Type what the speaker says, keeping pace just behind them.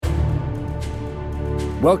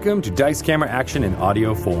Welcome to Dice Camera Action in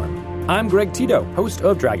audio form. I'm Greg Tito, host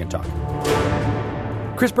of Dragon Talk.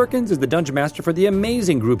 Chris Perkins is the Dungeon Master for the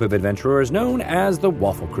amazing group of adventurers known as the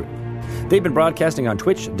Wafflecrew. They've been broadcasting on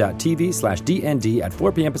twitch.tv/DND at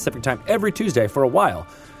 4 p.m. Pacific Time every Tuesday for a while,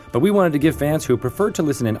 but we wanted to give fans who prefer to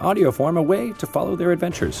listen in audio form a way to follow their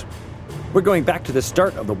adventures. We're going back to the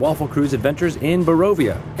start of the Wafflecrew's adventures in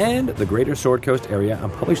Barovia and the greater Sword Coast area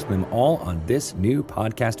and publishing them all on this new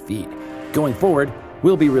podcast feed. Going forward,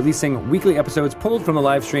 we'll be releasing weekly episodes pulled from the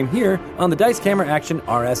live stream here on the Dice Camera Action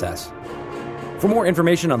RSS. For more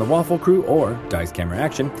information on the Wafflecrew or Dice Camera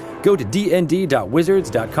Action, go to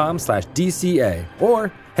dnd.wizards.com/DCA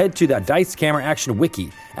or head to the Dice Camera Action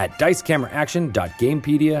wiki at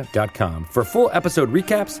dicecameraaction.gamepedia.com for full episode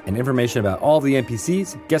recaps and information about all the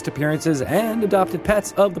NPCs, guest appearances, and adopted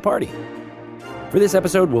pets of the party. For this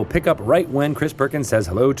episode, we'll pick up right when Chris Perkins says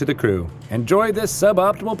hello to the crew. Enjoy this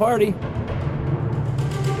suboptimal party.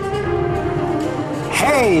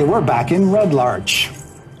 Hey, we're back in Red Larch.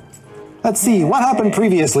 Let's see, what happened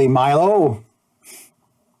previously, Milo?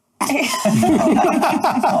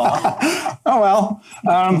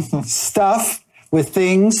 Stuff with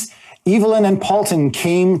things. Evelyn and Paultin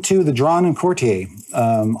came to the Dran Courtier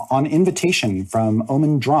on invitation from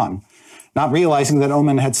Omen Dran, not realizing that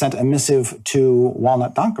Omen had sent a missive to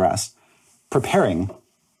Walnut Donkgrass, preparing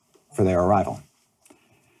for their arrival.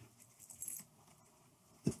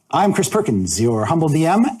 I'm Chris Perkins, your humble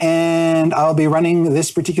DM, and I'll be running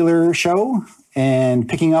this particular show and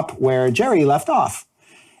picking up where Jerry left off.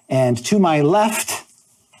 And to my left,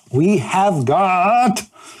 we have got,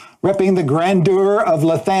 repping the grandeur of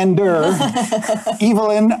Lathander,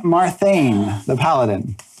 Evelyn Marthane, the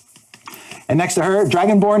paladin. And next to her,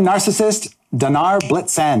 dragonborn narcissist, Donaar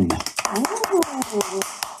Blitzen. Ooh.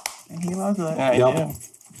 He loves it. Yeah, yep.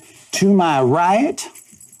 To my right,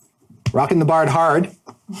 rocking the bard hard,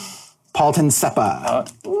 Paultin Seppa.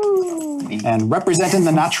 And representing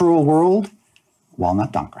the natural world,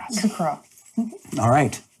 Walnut Donkgrass. Good crop. All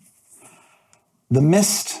right. The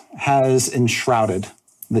mist has enshrouded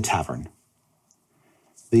the tavern.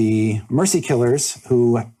 The mercy killers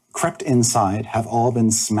who crept inside have all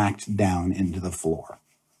been smacked down into the floor.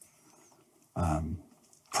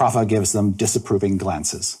 Profa gives them disapproving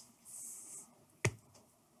glances.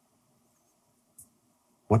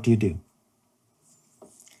 What do you do?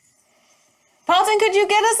 Paultin, could you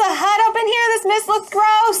get us a hut up in here? This mist looks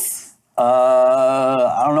gross.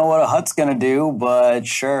 I don't know what a hut's gonna do, but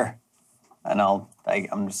sure. And I'm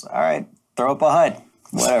just, all right, throw up a hut,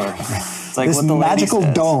 whatever. It's like this what the magical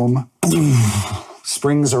lady says. dome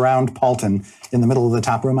springs around Paultin in the middle of the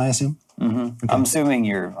tap room, I assume? Mm-hmm. Okay. I'm assuming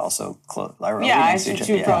you're also close. Yeah, I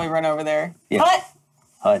should probably run over there. Yeah.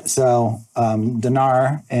 Hut. So,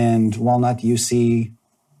 Donaar and Walnut, you see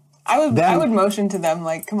I would motion to them,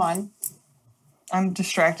 like, come on. I'm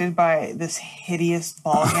distracted by this hideous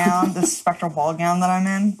ball gown, this spectral ball gown that I'm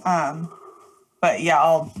in. But yeah,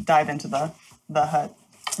 I'll dive into the hut.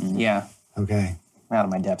 Yeah. Okay. I'm out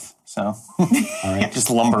of my depth, so all right. Just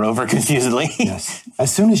lumber over confusedly. Yes.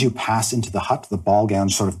 As soon as you pass into the hut, the ball gown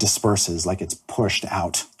sort of disperses, like it's pushed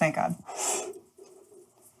out. Thank God.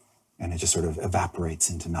 And it just sort of evaporates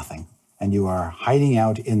into nothing. And you are hiding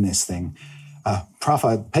out in this thing.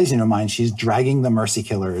 Profa pays no mind. She's dragging the mercy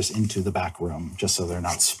killers into the back room just so they're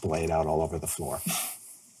not splayed out all over the floor.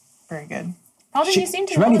 Very good. Paultin,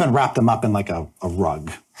 She might even wrap them up in like a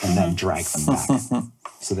rug and then drag them back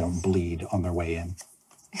so they don't bleed on their way in.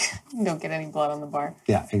 You don't get any blood on the bar.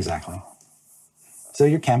 Yeah, exactly. So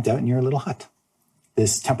you're camped out in your little hut.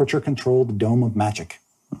 This temperature-controlled dome of magic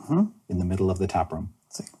in the middle of the tap room.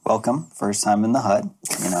 It's like, welcome, first time in the hut,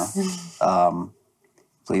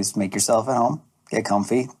 Please make yourself at home. Get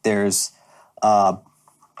comfy. There's the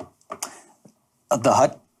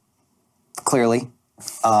hut, clearly.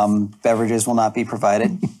 Beverages will not be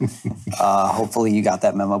provided. Hopefully you got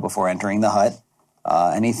that memo before entering the hut.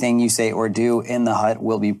 Anything you say or do in the hut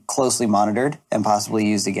will be closely monitored and possibly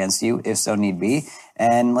used against you if so need be.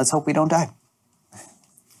 And let's hope we don't die.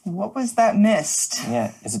 What was that mist?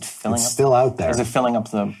 Yeah, is it filling It's up? still out there. Is it filling up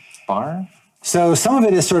the bar? So some of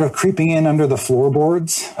it is sort of creeping in under the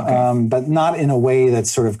floorboards, but not in a way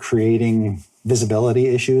that's sort of creating visibility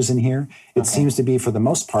issues in here. It seems to be, for the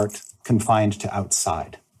most part, confined to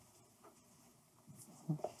outside.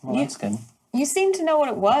 Well, that's good. You seem to know what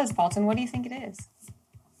it was, Paultin. What do you think it is?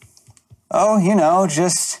 Oh,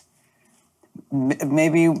 just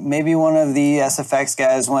maybe one of the SFX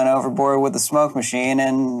guys went overboard with the smoke machine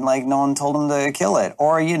and no one told him to kill it.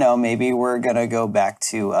 Or, maybe we're going to go back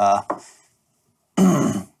to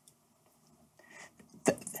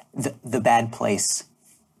the bad place.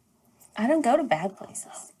 I don't go to bad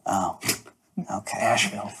places. Oh, okay.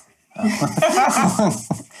 Asheville.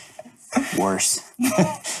 Worse.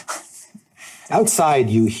 Outside,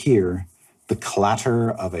 you hear the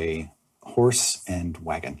clatter of a horse and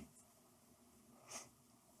wagon.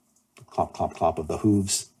 The clop, clop, clop of the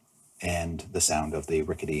hooves and the sound of the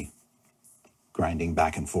rickety, grinding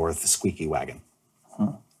back and forth, squeaky wagon.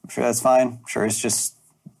 I'm sure that's fine. I'm sure it's just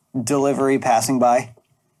delivery passing by.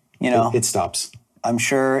 You know, It stops I'm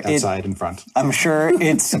sure outside in front. I'm sure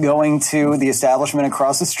it's going to the establishment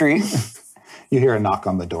across the street. You hear a knock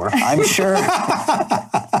on the door. I'm sure.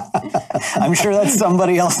 I'm sure that's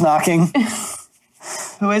somebody else knocking.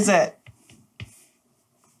 Who is it?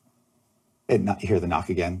 You hear the knock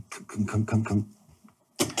again. Can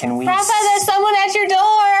we Prophet, there's someone at your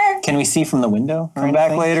door. can we see from the window? or Come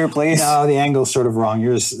back anything? later, please. No, the angle's sort of wrong.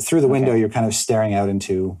 Through the window, you're kind of staring out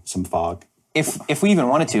into some fog. If we even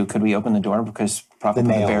wanted to, could we open the door because probably The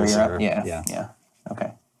the nails barrier are- up? yeah. Yeah.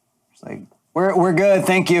 Okay. It's like, we're good,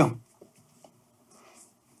 thank you.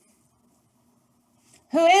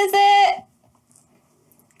 Who is it?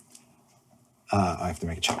 I have to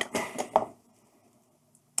make a check.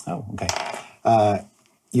 Oh, okay.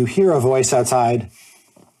 You hear a voice outside.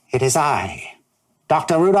 It is I,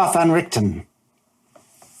 Dr. Rudolph van Richten.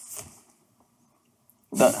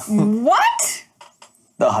 What?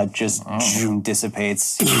 The hut just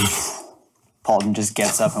dissipates. Paultin just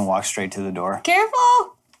gets up and walks straight to the door,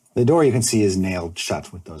 Careful. The door you can see is nailed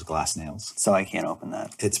shut with those glass nails. so I can't open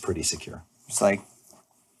that. It's pretty secure. It's like,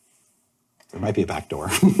 There might be a back door.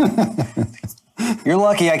 you're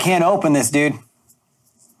lucky I can't open this, dude.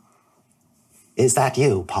 Is that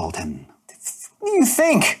you, Paultin? What do you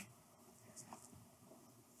think?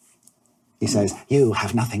 He says, you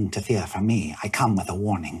have nothing to fear from me. I come with a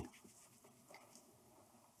warning.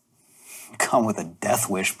 Come with a death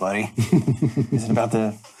wish, buddy. Is it about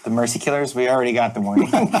the mercy killers? We already got the warning.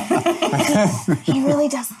 He really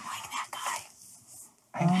doesn't like that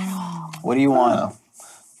guy. What do you want?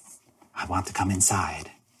 I want to come inside.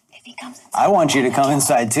 If he comes inside, I want you to come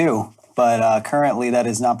inside too, but currently that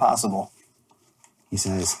is not possible. He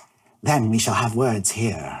says, then we shall have words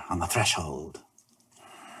here on the threshold.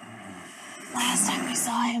 last time we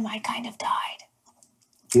saw him, I kind of died.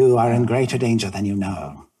 You are in greater danger than you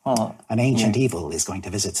know. Well, An ancient evil is going to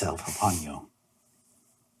visit itself upon you.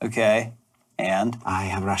 Okay, and? I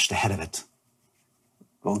have rushed ahead of it.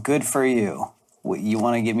 Well, good for you. You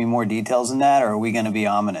want to give me more details than that, or are we going to be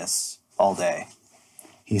ominous all day?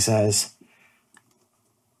 He says,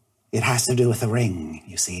 it has to do with a ring,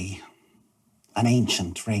 you see. An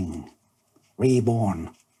ancient ring,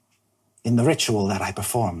 reborn in the ritual that I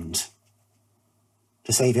performed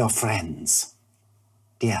to save your friends,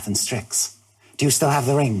 Dieth and Strix. Do you still have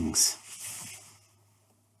the rings?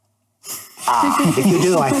 If you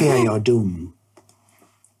do, I fear your doom.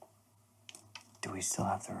 Do we still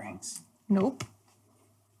have the rings? Nope.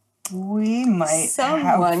 We might Someone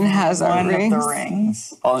have has our one rings. of the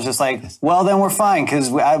rings. I was just like, well, then we're fine, because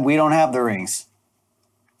we don't have the rings.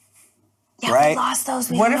 Yeah, Right. we lost those.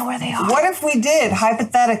 We What don't if, know where they are. what if we did,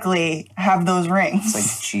 hypothetically, have those rings?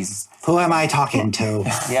 Like, Jesus. Who am I talking to?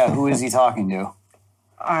 Yeah, who is he talking to?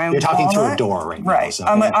 I'm You're talking through a Walnut. door right now. Right. So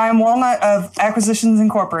I'm Walnut of Acquisitions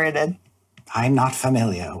Incorporated. I'm not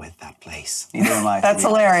familiar with that place. Neither am I. to That's be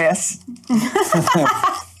hilarious.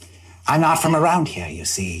 I'm not from around here, you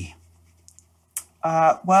see.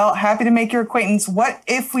 Well, happy to make your acquaintance. What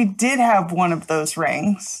if we did have one of those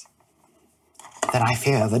rings? Then I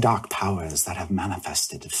fear the dark powers that have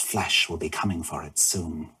manifested as flesh will be coming for it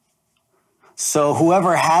soon. So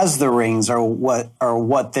whoever has the rings are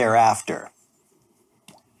what they're after.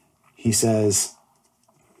 He says,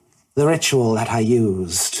 the ritual that I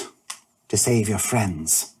used to save your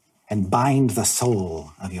friends and bind the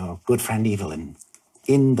soul of your good friend Evelyn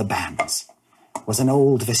in the bands was an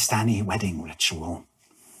old Vistani wedding ritual,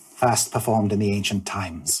 first performed in the ancient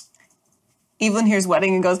times. Evelyn hears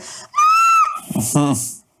wedding and goes, Is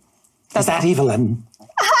that Evelyn?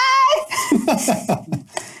 "Hi!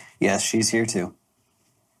 Yes, she's here too.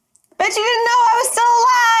 Bet you didn't know I was still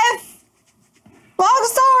alive. Long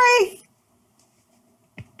story.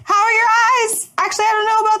 How are your eyes? Actually, I don't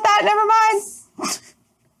know about that. Never mind."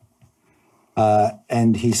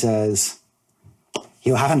 And he says,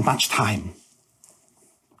 you haven't much time.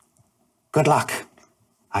 Good luck.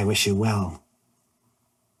 I wish you well.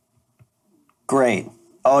 Great.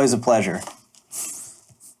 Always a pleasure.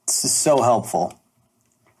 This is so helpful.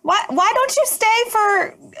 Why don't you stay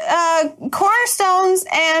for cornerstones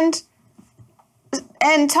and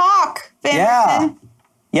talk, Van Yeah. Richten?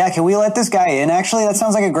 Yeah, can we let this guy in? Actually, that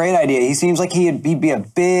sounds like a great idea. He seems like he'd be a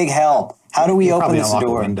big help. How do we open Probably this unlock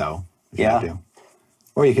door? a window. if you had to.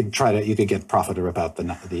 Or you could you could get Prophet to rip out the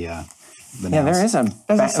nails. Yeah,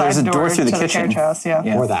 there's a door through the kitchen. carriage house,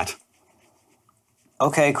 yeah. Or that.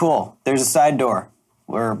 Okay, cool. There's a side door.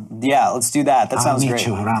 Let's do that. That sounds great. I'll meet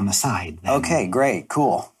you around the side. Then. Okay, great,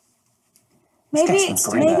 cool. Maybe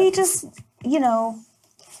some great just, you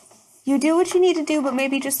do what you need to do, but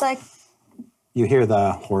maybe just like... You hear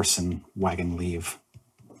the horse and wagon leave.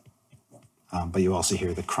 But you also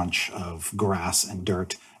hear the crunch of grass and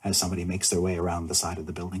dirt as somebody makes their way around the side of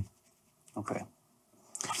the building. Okay.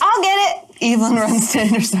 I'll get it! Evelyn runs to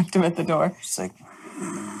intercept him at the door. Just like,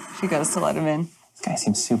 She goes to let him in. This guy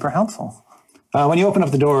seems super helpful. When you open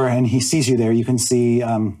up the door and he sees you there, you can see,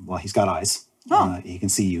 he's got eyes. Oh. He can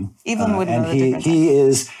see you. Evelyn would know and the difference. he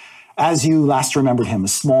is, as you last remembered him, a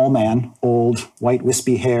small man, old, white,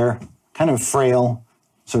 wispy hair, kind of frail,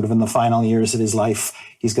 sort of in the final years of his life.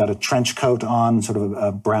 He's got a trench coat on, sort of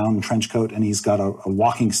a brown trench coat, and he's got a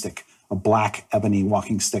walking stick, a black ebony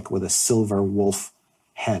walking stick with a silver wolf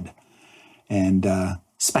head and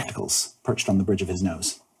spectacles perched on the bridge of his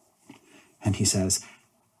nose. And he says,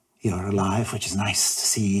 "You're alive, which is nice to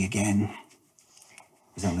see again.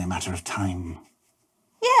 It's only a matter of time.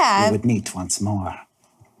 Yeah, We would meet once more."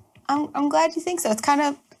 I'm glad you think so. It's kind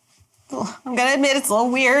of... I'm going to admit it's a little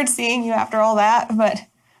weird seeing you after all that, but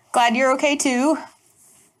glad you're okay too.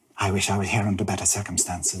 I wish I were here under better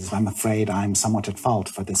circumstances. I'm afraid I'm somewhat at fault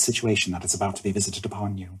for the situation that is about to be visited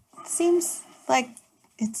upon you. Seems like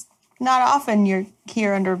it's not often you're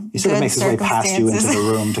here under He sort of makes his way past you into the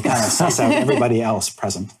room to kind of suss out everybody else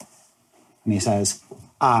present. And he says,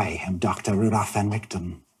 "I am Dr. Rudolph Van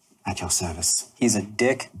Richten, at your service." he's a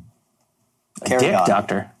dick. Dick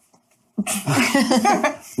doctor.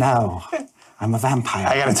 No, I'm a vampire.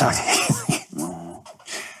 I gotta talk to you.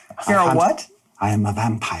 You're a what? I am a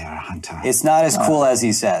vampire hunter It's not as cool as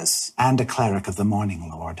he says. and a cleric of the Morning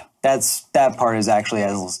Lord. That part is actually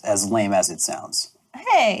as lame as it sounds.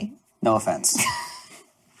 Hey, No offense.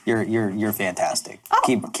 You're fantastic.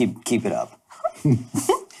 Keep it up.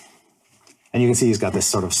 And you can see he's got this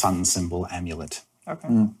sort of sun symbol amulet.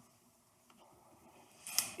 Okay.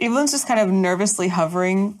 Evelyn's just kind of nervously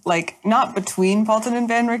hovering, like, not between Paultin and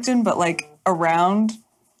Van Richten, but, like, around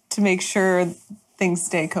to make sure things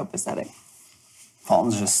stay copacetic.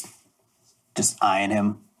 Paulton's just eyeing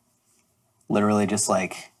him. Literally just,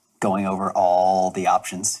 like, going over all the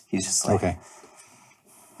options. He's just like... Okay.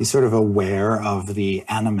 He's sort of aware of the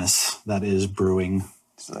animus that is brewing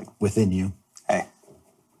like, within you. hey.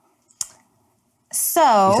 He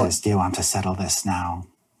So, says, "Do you want to settle this now?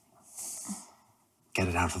 Get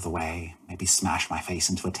it out of the way. Maybe smash my face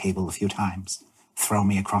into a table a few times. Throw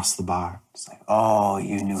me across the bar." It's like, oh,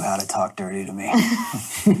 you knew how to talk dirty to me.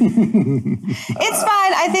 it's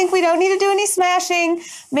fine. I think we don't need to do any smashing.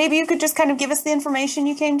 Maybe you could just kind of give us the information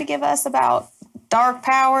you came to give us about dark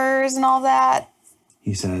powers and all that.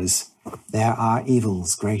 He says, "There are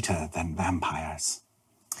evils greater than vampires.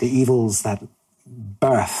 The evils that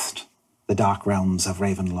birthed the dark realms of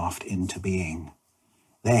Ravenloft into being.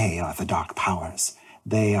 They are the dark powers.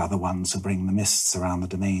 They are the ones who bring the mists around the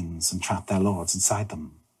domains and trap their lords inside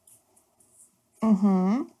them.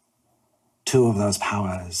 Mm-hmm. 2 of those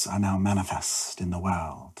powers are now manifest in the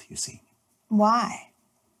world, you see. Why?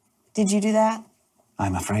 Did you do that?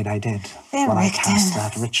 I'm afraid I did Van when I Richten. cast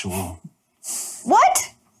that ritual."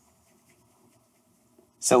 What?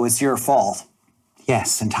 So it's your fault.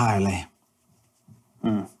 "Yes, entirely."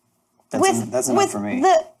 That's enough for me.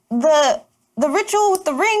 The ritual with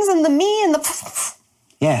the rings and the me and the...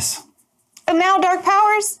 "Yes." And now dark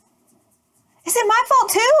powers? Is it my fault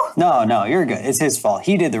too? No, you're good. It's his fault.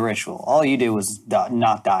 He did the ritual. All you did was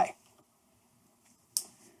not die.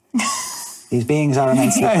 These beings are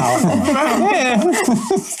immensely powerful.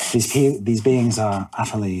 These beings are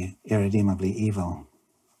utterly, irredeemably evil.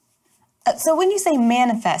 So when you say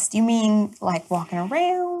manifest, you mean like walking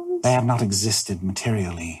around? They have not existed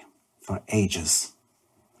materially for ages.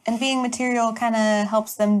 And being material kind of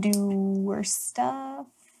helps them do worse stuff?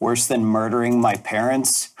 Worse than murdering my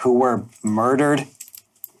parents, who were murdered.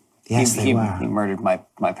 Yes, he they were. murdered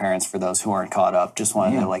my parents, for those who aren't caught up. Just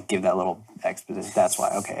wanted to give that little exposition. That's why.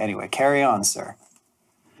 Okay, anyway, carry on, sir.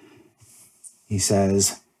 He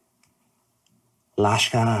says,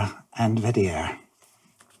 "Lashkar and Vidir.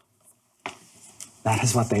 That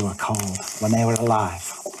is what they were called when they were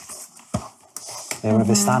alive. They were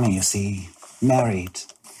Vistani, you see, married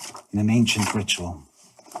in an ancient ritual.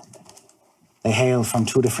 They hail from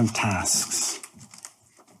 2 different tasks.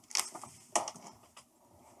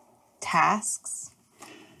 Tasks?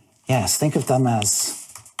 Yes, think of them as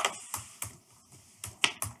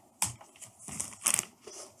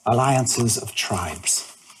alliances of tribes.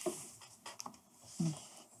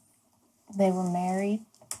 They were married.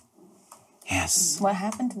 Yes, What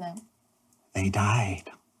happened to them? they died.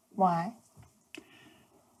 Why?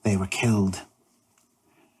 They were killed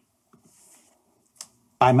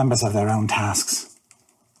by members of their own tasks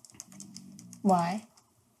Why?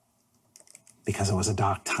 because it was a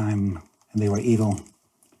dark time and they were evil.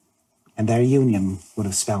 And their union would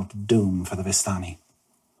have spelt doom for the Vistani.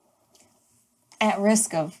 At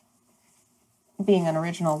risk of being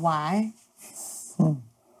unoriginal, why?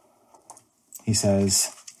 He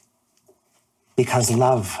says, because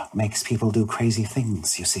love makes people do crazy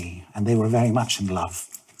things, you see. And they were very much in love.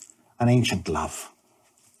 An ancient love.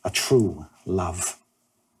 A true love.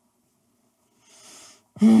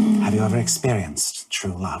 Have you ever experienced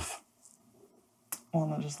true love?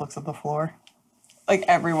 Walnut just looks at the floor. Like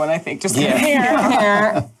everyone, I think, just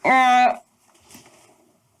I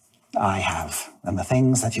have. And the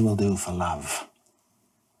things that you will do for love,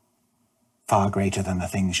 far greater than the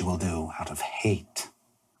things you will do out of hate.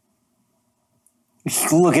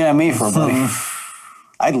 You're looking at me for a buddy.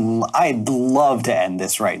 I'd love to end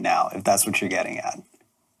this right now, if that's what you're getting at.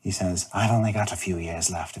 He says, I've only got a few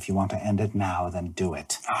years left. If you want to end it now, then do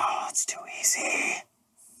it. Oh, it's too easy.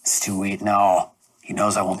 It's too easy. No. He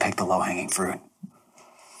knows I won't pick the low-hanging fruit.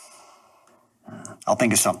 I'll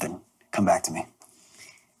think of something. Come back to me.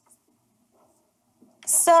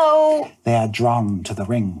 So, They are drawn to the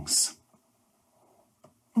rings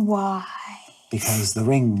why? because the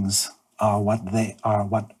rings are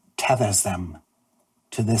what tethers them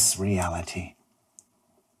to this reality.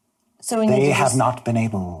 So when They you have not been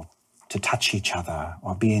able to touch each other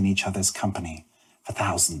or be in each other's company for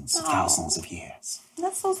thousands of years.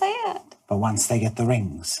 That's so sad. But once they get the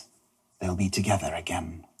rings, they'll be together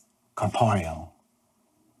again. Corporeal.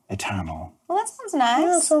 Eternal. Well, that sounds Yeah, that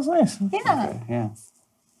nice. sounds nice. Yeah. Yeah.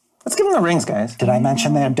 Let's give them the rings, guys. Did I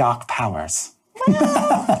mention their dark powers?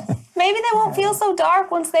 Maybe they won't feel so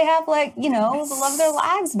dark once they have, like, the love of their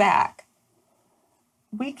lives back.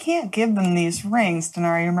 We can't give them these rings,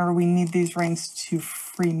 Donaar. You remember we need these rings to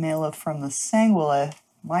free Mela from the Sanguilith.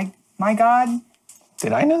 My God.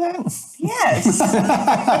 Did I know that? Yes.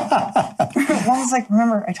 Well, I was like,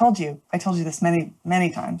 remember, I told you this many, many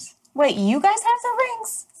times. Wait, you guys have the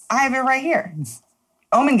rings? I have it right here.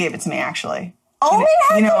 Omen gave it to me, actually. Omen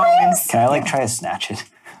had You know the Omen. rings? Can I, try to snatch it?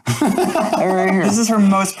 Right here. This is her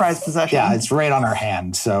most prized possession. Yeah, it's right on her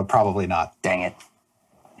hand, so probably not. Dang it.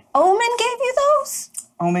 Omen gave you those?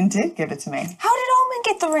 Omen did give it to me. How did Omen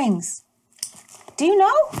get the rings? Do you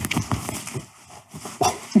know?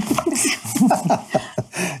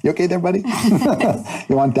 You okay there, buddy?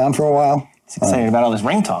 You want down for a while? He's excited about all this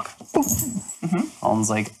ring talk. Alden's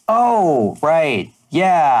like, oh, right.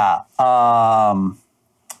 Yeah.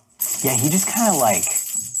 Yeah, he just kind of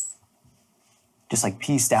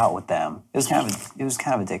pieced out with them. It was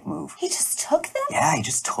kind of a dick move. He just took them? Yeah, he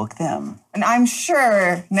just took them. And I'm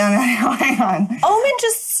sure. No, hang on. Omen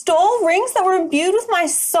just stole rings that were imbued with my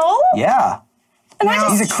soul? Yeah. And I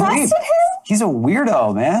He's just a creep. trusted him? He's a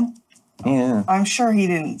weirdo, man. Yeah. I'm sure he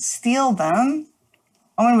didn't steal them.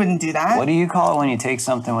 Omen wouldn't do that. What do you call it when you take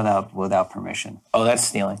something without permission? Oh, that's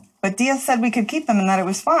stealing. But Diaz said we could keep them and that it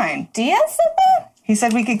was fine. Diaz said that? He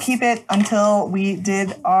said we could keep it until we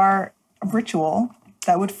did our ritual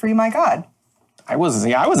that would free my god. I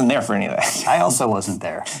wasn't there for any of that. I also wasn't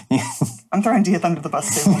there. I'm throwing Diaz under the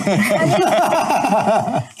bus too.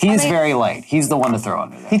 He's very light. He's the one to throw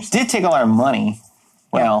under there. He did take all our money.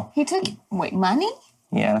 Well, He took, money?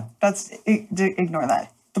 yeah. Ignore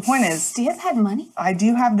that. The point is, Diaz had money? I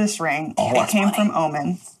do have this ring. It that's came money. from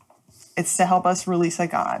Omen. It's to help us release a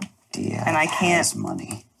god. Diaz And I can't- has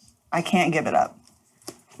money. I can't give it up.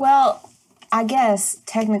 Well, I guess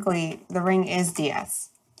technically the ring is Diaz.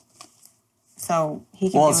 So he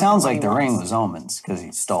can Well, do it with sounds what like he the wants. ring was Omen's because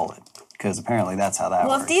he stole it. Because apparently that's how that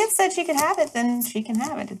Well, works. if Diaz said she could have it, then she can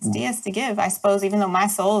have it. It's Diaz to give, I suppose, even though my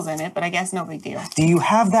soul's in it, but I guess no big deal. Do you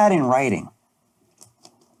have that in writing?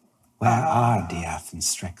 Where are Diath and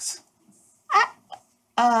Strix?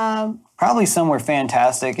 Probably somewhere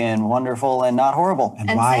fantastic and wonderful and not horrible. And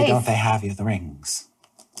And why safe. don't they have you the rings?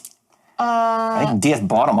 I think Diaz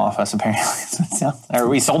bought them off us, apparently. Or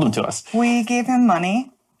we sold them to us. We gave him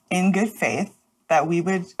money in good faith that we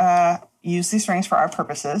would use these rings for our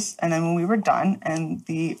purposes. And then when we were done and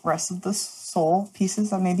the rest of the soul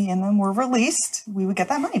pieces that may be in them were released, we would get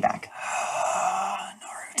that money back.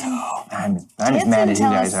 I'm as Diaz mad didn't as you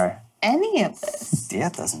tell guys us are. any of this.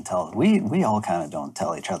 Dieth doesn't tell. We all kind of don't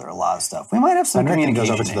tell each other a lot of stuff. We might have some Henrik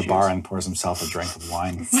communication goes over to the issues. bar and pours himself a drink of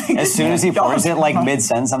wine. As soon as he pours it, like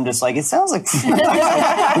mid-sentence, I'm just like, it sounds like we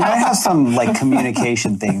might have some like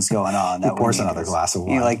communication things going on. That Pours another glass of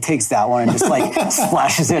wine. He like takes that one and just like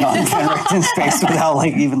splashes it on Henrikton's face without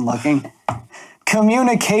like even looking.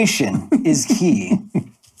 Communication is key.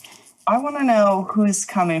 I want to know who's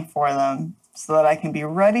coming for them so that I can be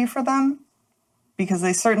ready for them, because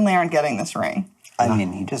they certainly aren't getting this ring. I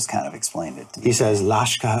mean, he just kind of explained it to me. He says,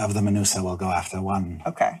 Lashka of the Menusa will go after one.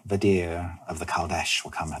 Okay. Vadir of the Kaldesh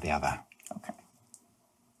will come at the other. Okay.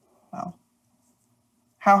 Well,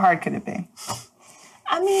 how hard could it be?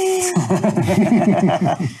 I mean,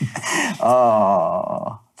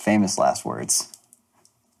 Oh, famous last words.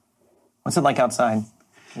 What's it like outside?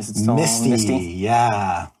 Is it still Misty,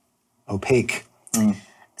 yeah. Opaque.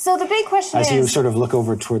 so the big question As you is, sort of look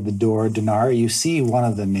over toward the door, Donaar, you see one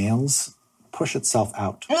of the nails push itself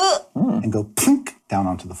out and go plink down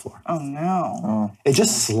onto the floor. Oh, no. It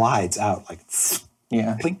just slides out like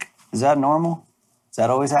Yeah. plink. Is that normal? Does that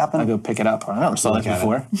always happen? I'll go pick it up. I never saw that Look at it.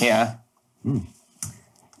 before. Yeah.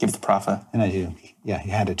 Give it to Prophet. And as you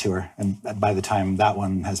hand it to her. And by the time that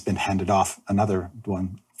one has been handed off, another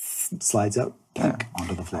one slides out plink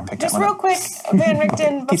onto the floor. just real quick, Van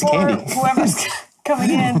Richten, Piece of before candy. whoever's coming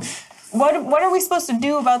in, what are we supposed to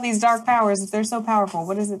do about these dark powers if they're so powerful?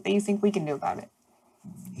 What is it that you think we can do about it?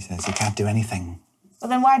 He says, you can't do anything Well,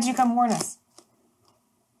 then why did you come warn us?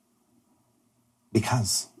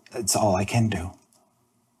 because it's all I can do.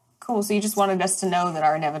 Cool, so you just wanted us to know that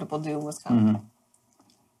our inevitable doom was coming.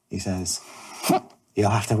 He says, you'll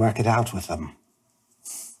have to work it out with them.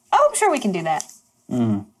 Oh, I'm sure we can do that.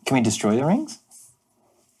 Can we destroy the rings?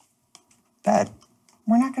 Bad.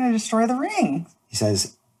 We're not going to destroy the ring. He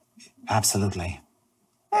says, absolutely.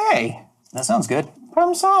 Hey, That sounds good.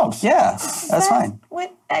 problem solved. Yeah, that's fine.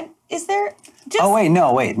 What, is there... Just, Oh, wait,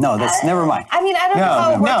 no, that's, never mind. I mean, I don't know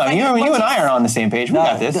how it No, works. no, like, you once and I are on the same page. We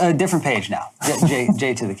got this. A different page now.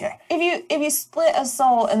 J to the K. If you split a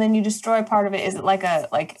soul and then you destroy part of it, is it like a,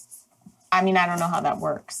 I mean, I don't know how that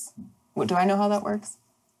works. What, do I know how that works?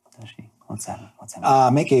 Does she? What's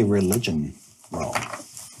that? Make a religion roll.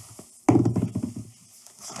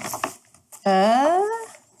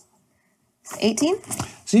 18?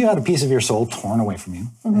 So you had a piece of your soul torn away from you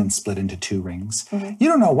and split into two rings. You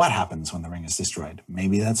don't know what happens when the ring is destroyed.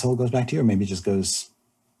 Maybe that soul goes back to you, or maybe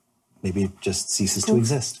it just ceases to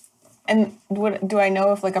exist. And what do I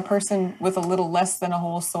know if like a person with a little less than a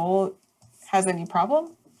whole soul has any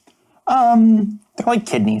problem? They're like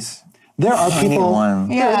kidneys. There are need people. one.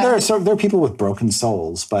 There are people with broken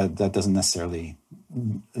souls, but that doesn't necessarily,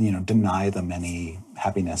 deny them any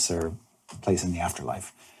happiness or place in the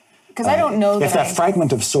afterlife. Because I don't know If that that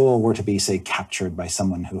fragment of soul were to be, say, captured by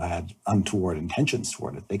someone who had untoward intentions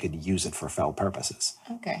toward it, they could use it for foul purposes.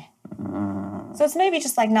 Okay. So it's maybe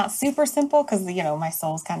just like not super simple because, my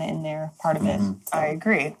soul's kind of in there, part of it. I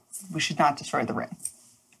agree. We should not destroy the ring.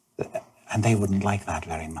 And they wouldn't like that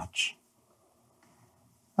very much.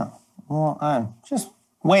 Well, I'm just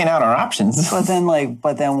weighing out our options. But then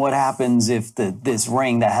what happens if this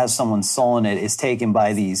ring that has someone's soul in it is taken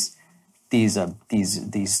by these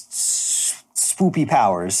spoopy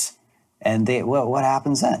powers, and what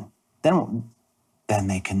happens then? Then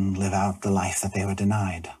they can live out the life that they were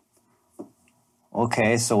denied.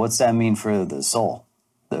 Okay, so what's that mean for the soul,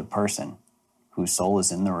 the person whose soul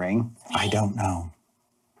is in the ring? I don't know.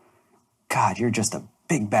 God, you're just a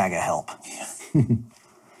big bag of help.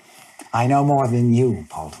 I know more than you,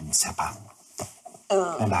 Paultin Seppa.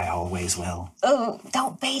 And I always will. Oh,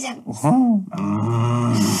 don't bait him.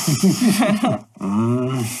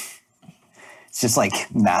 It's just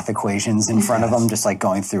like math equations in front of him, just like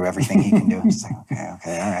going through everything he can do. Just like,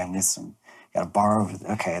 okay, all right, got to borrow.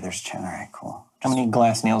 Okay, there's all right, cool. How many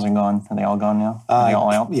glass nails are gone? Are they all gone now? Are they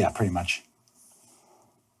all out? Yeah, pretty much.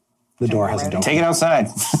 The door hasn't opened. Take it outside.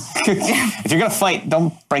 If you're going to fight,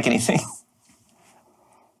 don't break anything.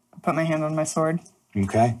 Put my hand on my sword.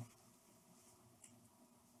 Okay.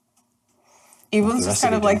 Evelyn's the just rest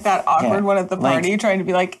kind of of you like do? that awkward one at the party, trying to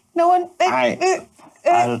be like, no one. I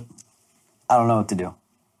don't know what to do.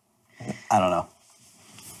 I don't know.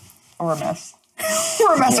 We're a mess.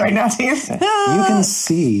 We're a mess right now, team. You can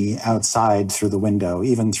see outside through the window,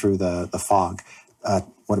 even through the fog,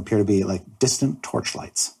 what appear to be like distant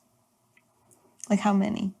torchlights. Like how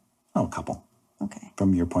many? Oh, a couple. Okay.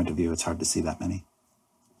 From your point of view, it's hard to see that many.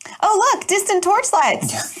 Oh, look, distant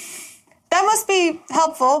torchlights. That must be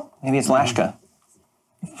helpful. Maybe it's Lashka.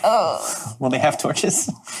 Oh. Will they have torches?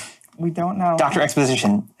 We don't know. Dr.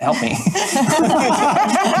 Exposition, help me.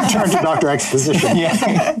 Turn to Dr. Exposition.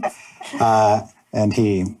 Yeah. And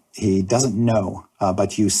he doesn't know,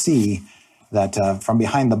 but you see that from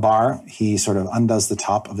behind the bar, he sort of undoes the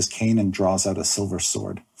top of his cane and draws out a silver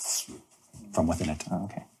sword from within it.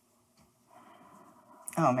 Okay.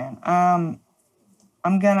 Oh, man.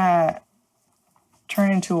 I'm going to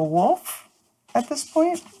turn into a wolf at this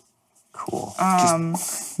point. Cool. And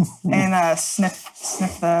sniff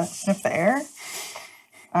the air.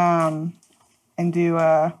 And do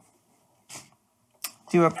a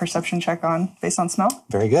perception check based on smell.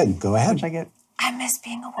 Very good. Go ahead. Which I get. I miss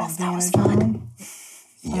being a wolf. That was advantage fun. on.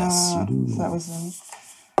 Yes, you do. So that was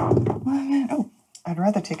I'd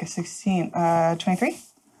rather take a 16. 23.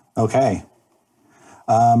 Okay.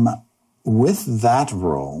 With that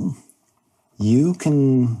roll, you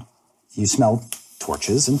smell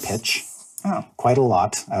torches and pitch. Oh. Quite a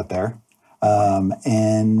lot out there.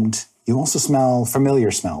 And you also smell familiar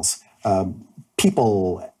smells.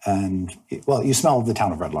 People and, well, you smell the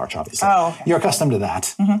town of Red Larch, obviously. Oh, okay. You're accustomed to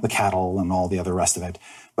that, the cattle and all the other rest of it.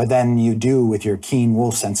 But then you do, with your keen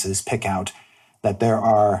wolf senses, pick out that there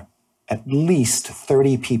are at least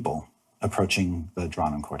 30 people approaching the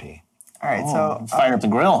Dran Courtier. All right, so Fire up the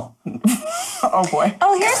grill. oh boy.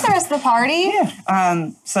 Oh, here's the rest of the party.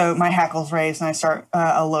 So my hackles raise and I start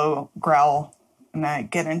a low growl and I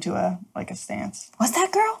get into a stance. What's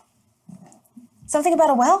that, girl? Something about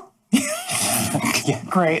a well?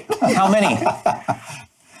 Great. How many?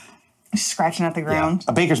 Scratching at the ground.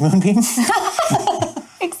 A baker's moonbeam?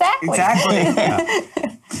 Exactly.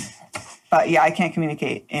 Exactly. But yeah, I can't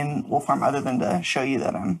communicate in wolf form other than to show you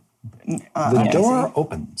that I'm. The door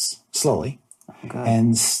opens slowly,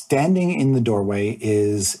 and standing in the doorway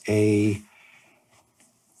is a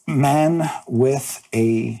man with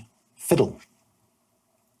a fiddle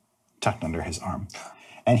tucked under his arm.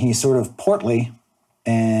 And he's sort of portly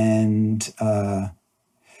and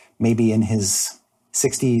maybe in his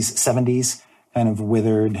 60s, 70s, kind of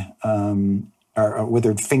withered, or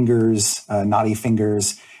withered fingers, knotty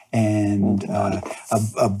fingers, and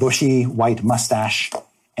a bushy white mustache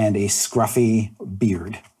and a scruffy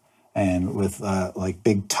beard, and with like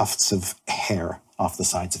big tufts of hair off the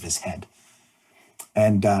sides of his head.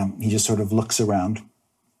 And he just sort of looks around,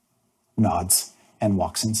 nods, and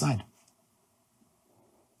walks inside.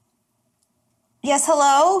 Yes,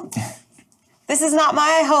 hello? This is not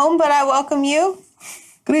my home, but I welcome you.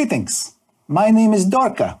 Greetings. My name is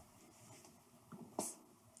Dorka.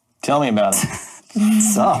 Tell me about it.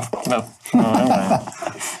 What's up? No.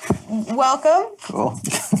 Welcome. Cool.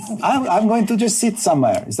 I'm going to just sit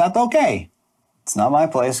somewhere. Is that okay? It's not my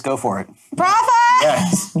place. Go for it. Prophet!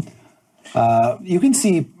 Yes. You can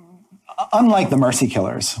see, unlike the Mercy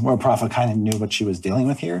Killers, where Prophet kind of knew what she was dealing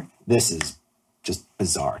with here, this is just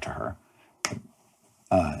bizarre to her.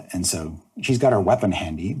 And so she's got her weapon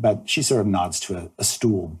handy, but she sort of nods to a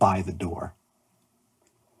stool by the door.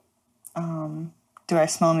 Do I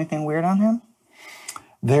smell anything weird on him?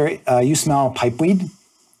 There, you smell pipeweed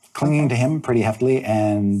clinging to him pretty heftily,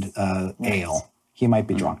 and ale. He might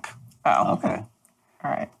be drunk. Oh, Okay.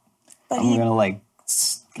 all right. I'm gonna like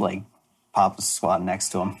pop a squat next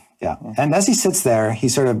to him. Yeah. And as he sits there, he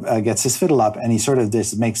sort of gets his fiddle up, and he sort of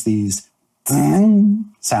just makes these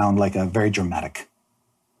sound like a very dramatic.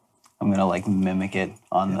 I'm gonna like mimic it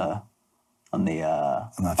on the On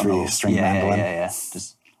the three-string mandolin. Yeah.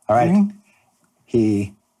 Just All right.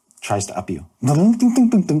 He tries to up you. Banjo.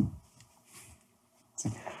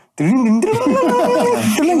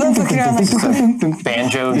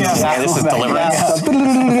 Yeah, this is deliverance.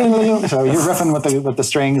 So you're riffing with the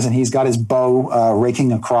strings, and he's got his bow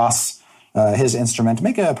raking across his instrument.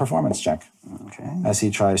 Make a performance check as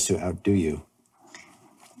he tries to outdo you.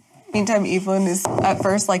 Meantime, Evelyn is at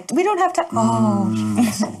first like, we don't have to.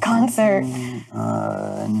 Oh, concert.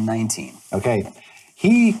 19. Okay.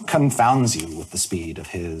 He confounds you with the speed of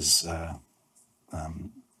his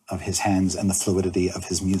hands and the fluidity of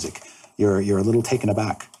his music. You're a little taken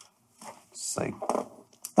aback. It's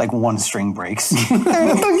like one string breaks.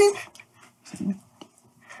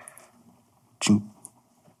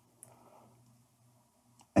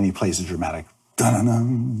 And he plays a dramatic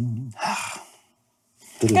dun-dun-dun.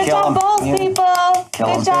 Good job, both people.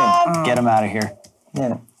 Good job. Get him out of here.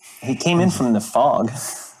 Yeah. He came in from the fog.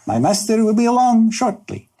 My master will be along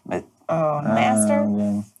shortly. Master?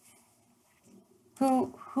 Yeah.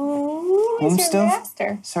 Who is your still?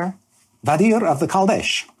 master? Sir? Vadir of the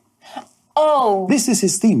Kaldesh. Oh. This is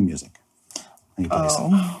his theme music. And he plays.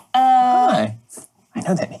 Hi. I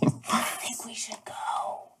know that name. I think we should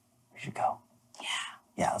go. We should go. Yeah.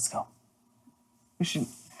 Yeah, let's go. We should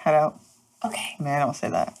head out. Okay. I mean, I don't say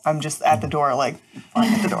that. I'm just at the door, like,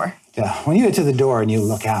 at the door. Yeah, when you get to the door and you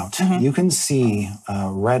look out, you can see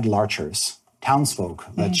red larchers townsfolk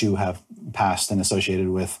that you have passed and associated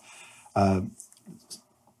with,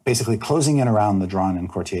 basically closing in around the Dran and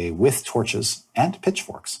Courtier with torches and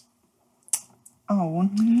pitchforks. Oh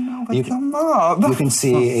no! It's a mob. You can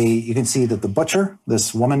see that the butcher,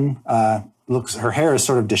 this woman, looks. Her hair is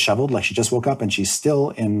sort of disheveled, like she just woke up, and she's still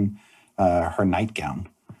in her nightgown,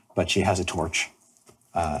 but she has a torch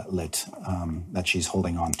lit that she's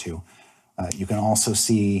holding on to. You can also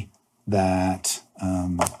see that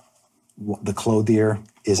the clothier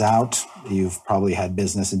is out. You've probably had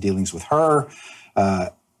business and dealings with her.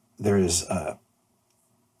 There is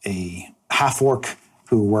a half-orc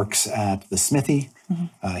who works at the smithy.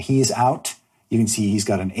 He's out. You can see he's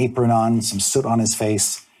got an apron on, some soot on his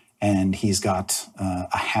face, and he's got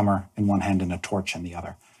a hammer in one hand and a torch in the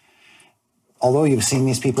other. Although you've seen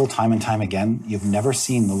these people time and time again, you've never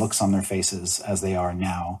seen the looks on their faces as they are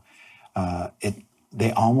now.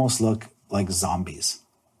 They almost look like zombies.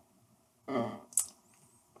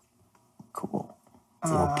 Cool.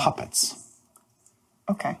 Or puppets.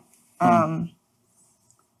 Okay.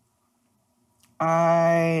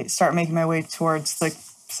 I start making my way towards the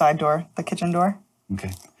side door, the kitchen door.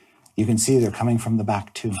 Okay. You can see they're coming from the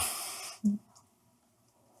back too.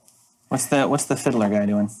 What's the fiddler guy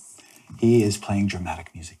doing? He is playing dramatic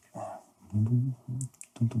music.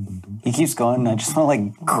 He keeps going, and I just want to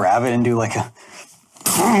like grab it and do like a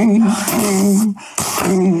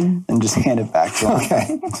and just hand it back to him.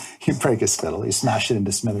 Okay. You break his fiddle, you smash it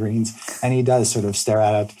into smithereens, and he does sort of stare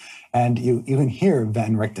at it. And you can hear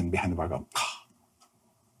Van Richten behind the bar go,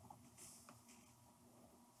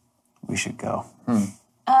 We should go.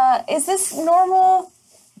 Is this normal?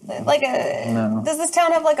 Like No. Does this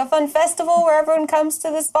town have like a fun festival where everyone comes to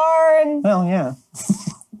this bar and? Well, yeah.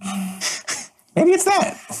 Maybe it's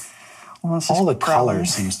that. Well, it's all the just color growling.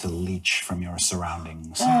 seems to leach from your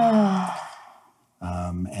surroundings.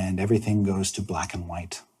 And everything goes to black and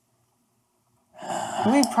white.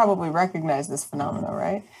 We probably recognize this phenomena,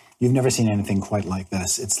 right? You've never seen anything quite like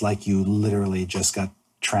this. It's like you literally just got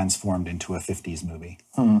transformed into a 50s movie.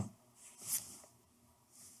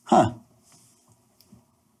 Huh.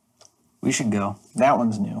 We should go. That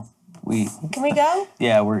one's new. Can we go?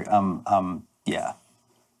 Yeah, we're yeah.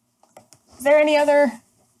 Is there any other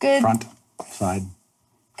good? Front, side.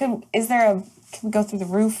 Can we go through the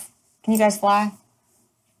roof? Can you guys fly?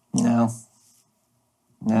 No.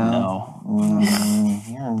 No.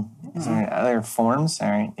 Is there other forms? All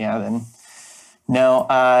right. Yeah. Then. No.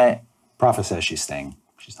 Prophet says she's staying.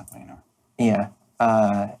 She's not going anywhere. Yeah.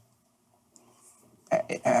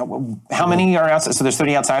 How many are outside? So there's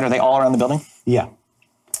 30 outside. Are they all around the building? Yeah.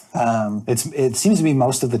 It seems to be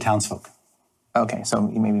most of the townsfolk. Okay, so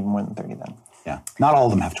maybe more than 30 then. Yeah. Not all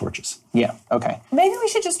of them have torches. Yeah. Okay. Maybe we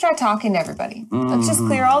should just try talking to everybody. Let's just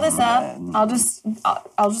clear all this up. I'll just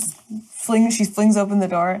fling. She flings open the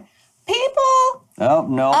door. People.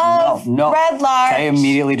 No. Red large. I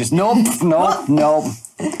immediately just nope. It's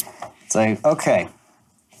like, okay.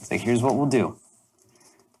 It's like, here's what we'll do.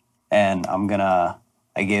 And I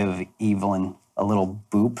give Evelyn a little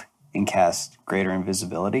boop and cast greater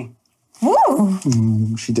invisibility.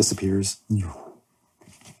 Woo! She disappears.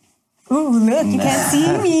 Ooh, look, you can't see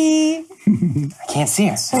me. I can't see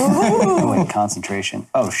her. Oh, wait, concentration.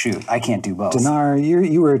 Oh, shoot. I can't do both. Donaar,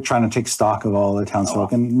 you were trying to take stock of all the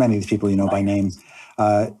townsfolk, and many of these people you know by name.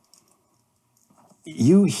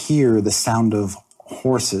 You hear the sound of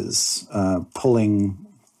horses pulling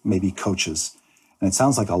maybe coaches, and it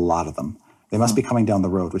sounds like a lot of them. They must be coming down the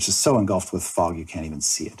road, which is so engulfed with fog you can't even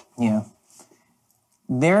see it. Yeah.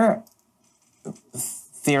 They're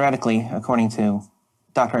theoretically, according to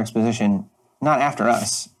Dr. Exposition, not after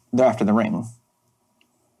us. They're after the ring.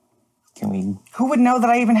 Can we? Who would know that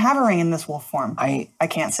I even have a ring in this wolf form? I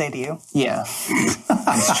can't say to you. Yeah,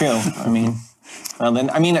 it's true. I mean, well then,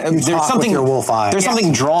 there's talk something. with your wolf eye. There's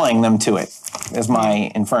something drawing them to it. Is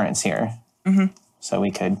my inference here. Mm-hmm. So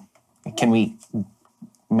can we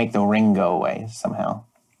make the ring go away somehow?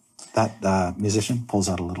 That musician pulls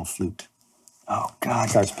out a little flute. Oh, God.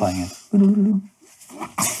 Starts playing it.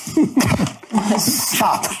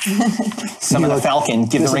 Stop. Summon the falcon,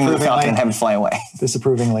 give the ring to the falcon, and have it fly away.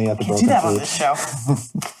 Disapprovingly at the Do broken that on flute. this show.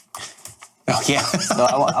 Oh, yeah. So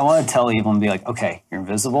I want to tell Evelyn, be like, okay, you're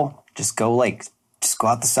invisible. Just go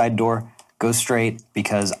out the side door. Go straight,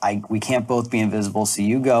 because we can't both be invisible. So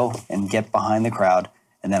you go and get behind the crowd,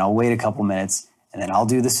 and then I'll wait a couple minutes, and then I'll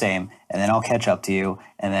do the same, and then I'll catch up to you,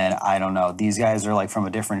 and then I don't know. These guys are like from a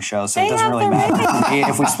different show, so They it doesn't have really the matter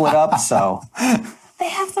if we split up. So They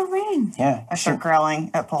have the ring. Yeah. I start growling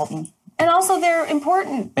at Paultin. And also, they're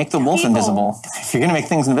important. Make the wolf people. invisible. If you're gonna make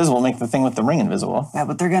things invisible, make the thing with the ring invisible. yeah,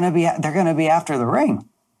 but they're gonna be after the ring.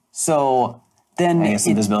 So then I guess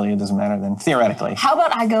invisibility doesn't matter then, theoretically. How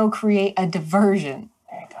about I go create a diversion?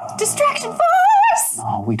 There you go. Distraction force!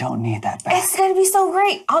 Oh, we don't need that back. It's going to be so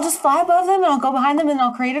great. I'll just fly above them and I'll go behind them and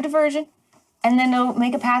I'll create a diversion. And then they'll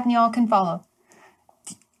make a path and y'all can follow.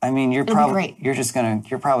 I mean, you're be probably great.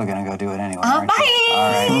 you're probably gonna go do it anyway. Bye. Aren't you?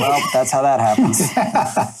 All right. Well, that's how that happens.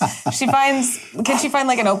 Can she find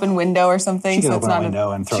like an open window or something? She can so open it's a not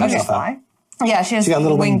window and throw She can herself out. fly. Yeah, she has She got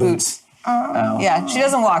little wing boots. Yeah, she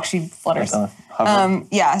doesn't walk, she flutters. Hover.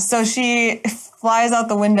 Yeah, so she flies out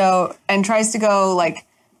the window and tries to go like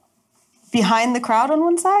behind the crowd on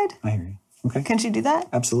one side. I hear you. Okay. Can she do that?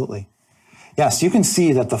 Absolutely. Yes, you can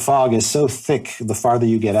see that the fog is so thick the farther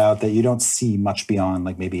you get out that you don't see much beyond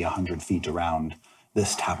like maybe 100 feet around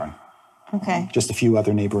this tavern. Okay. Just a few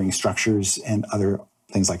other neighboring structures and other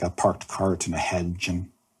things like a parked cart and a hedge and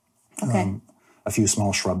Okay. a few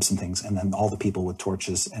small shrubs and things, and then all the people with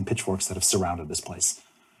torches and pitchforks that have surrounded this place.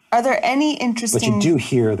 Are there any But interesting... you do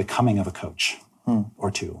hear the coming of a coach,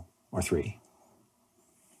 or two, or three.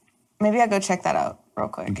 Maybe I'll go check that out real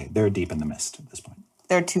quick. Okay, they're deep in the mist at this point.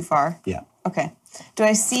 They're too far? Yeah. Okay. Do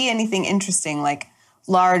I see anything interesting, like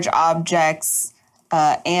large objects,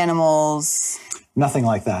 animals? Nothing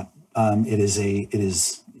like that.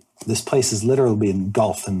 This place is literally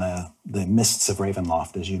engulfed in the mists of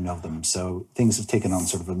Ravenloft as you know them. So things have taken on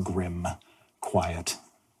sort of a grim quiet.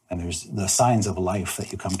 And there's the signs of life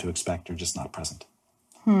that you come to expect are just not present.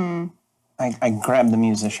 I grab the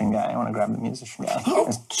musician guy. I want to grab the musician guy.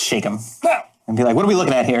 Just shake him. And be like, what are we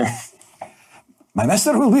looking at here? My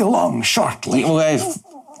master will be along shortly. Well, guys,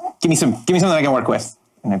 give me something I can work with.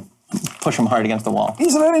 And I push him hard against the wall.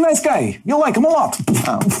 He's a very nice guy. You'll like him a lot.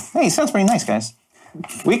 Oh. Hey, sounds pretty nice, guys.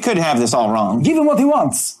 We could have this all wrong. Give him what he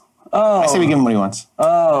wants. I say we give him what he wants.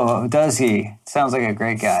 Oh, does he? Sounds like a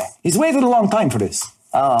great guy. He's waited a long time for this.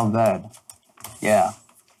 Oh, bad. Yeah.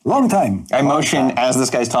 Long time. I motion as this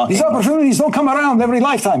guy's talking. These opportunities don't come around every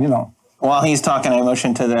lifetime, you know. While he's talking, I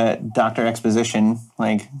motion to the Dr. Exposition,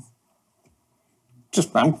 like,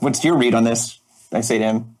 what's your read on this? I say to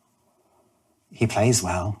him. He plays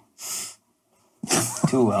well.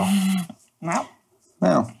 Too well. No.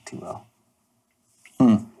 No. Too well.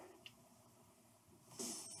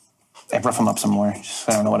 I rough him up some more. I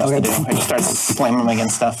don't know what else to do. I just start slamming him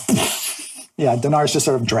against stuff. Yeah, Donaar's just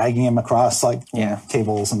sort of dragging him across like Yeah.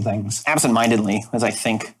 tables and things. Absent-mindedly, as I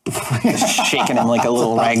think. Just shaking him like a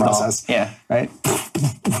little Thought rag doll. process. Yeah. Right?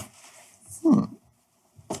 All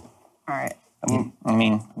right. I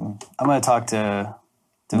mean, I'm going to talk to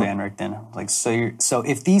Van Richten. Like, so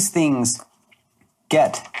if these things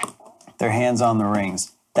get their hands on the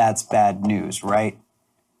rings, that's bad news, right?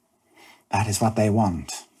 That is what they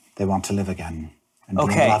want. They want to live again and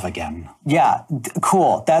bring Okay. love again. Yeah,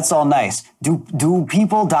 cool. That's all nice. Do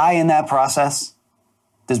people die in that process?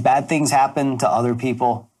 Does bad things happen to other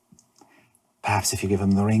people? Perhaps if you give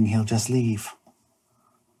him the ring, he'll just leave.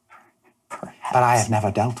 But I have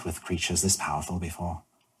never dealt with creatures this powerful before.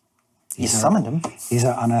 you summoned him. These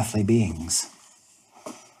are unearthly beings.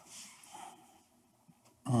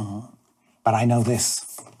 But I know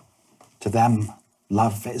this. To them,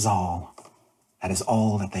 love is all. That is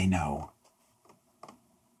all that they know.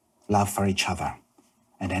 Love for each other,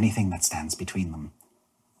 and anything that stands between them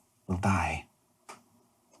will die.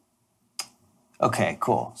 Okay,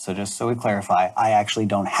 cool. So just so we clarify, I actually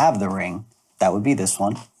don't have the ring. That would be this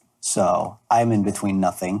one. So I'm in between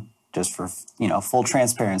nothing, just for, full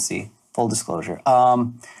transparency, full disclosure.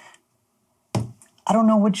 I don't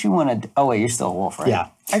know what you want to do. Oh, wait, you're still a wolf, right? Yeah.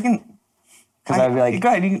 I can. Because I'd be like, Go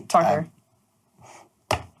ahead. You can talk to her.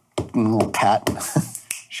 a little pat.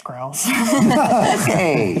 She growls.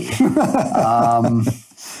 Hey.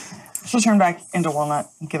 She'll turn back into Walnut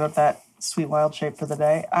and give up that sweet wild shape for the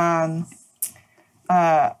day.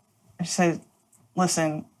 She said,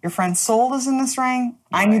 listen, your friend's soul is in this ring.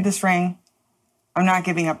 I need this ring. I'm not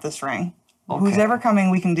giving up this ring. Who's ever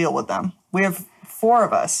coming, we can deal with them. We have 4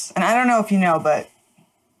 of us. And I don't know if you know, but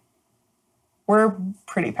we're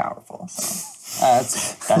pretty powerful. So.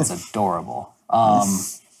 That's adorable.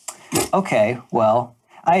 Okay, well,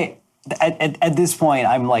 at this point,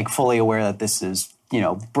 I'm like fully aware that this is,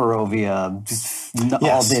 Barovia,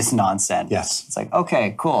 all this nonsense. Yes. It's like,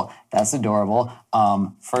 okay, cool. That's adorable.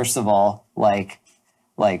 First of all, like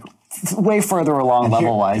way further along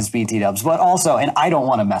level-wise, BT dubs, but also, and I don't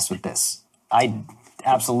want to mess with this. I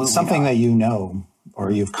absolutely Something not. that you know,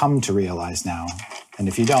 or you've come to realize now, and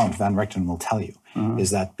if you don't, Van Richten will tell you,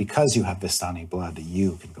 is that because you have Vistani blood,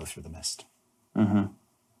 you can go through the mist. Oh,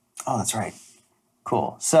 that's right.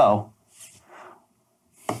 Cool. So,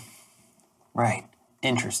 right.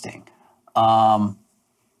 Interesting.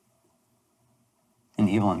 And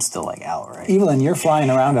Evelyn's still like out, right? Evelyn, you're flying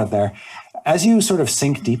around out there. As you sort of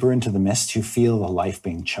sink deeper into the mist, you feel the life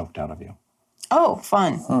being choked out of you. Oh,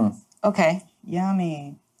 fun. Okay.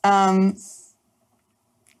 Yummy.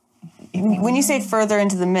 When you say further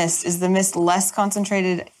into the mist, is the mist less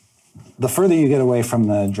concentrated? The further you get away from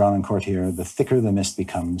the Dran Courtier, the thicker the mist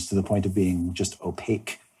becomes, to the point of being just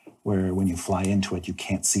opaque, where when you fly into it, you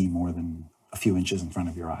can't see more than a few inches in front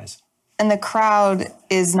of your eyes. And the crowd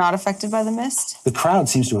is not affected by the mist? The crowd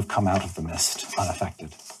seems to have come out of the mist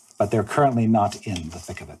unaffected, but they're currently not in the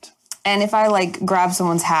thick of it. And if I like grab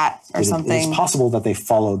someone's hat or something, it's possible that they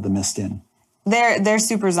followed the mist in. they're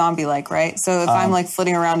super zombie-like, right? So if I'm like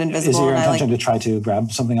flitting around invisible, Is it your and intention to try to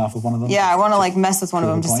grab something off of one of them? Yeah, I want to like mess with one of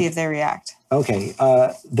them to point? see if they react. Okay,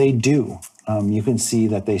 they do. You can see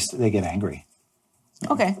that they get angry.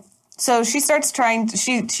 Okay, so she starts trying.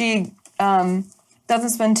 She doesn't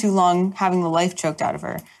spend too long having the life choked out of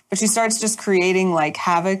her, but she starts just creating like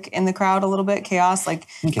havoc in the crowd a little bit, chaos, like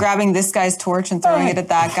grabbing this guy's torch and throwing it at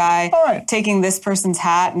that guy, taking this person's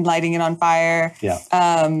hat and lighting it on fire. Yeah.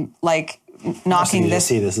 Like knocking this.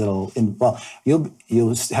 See this little.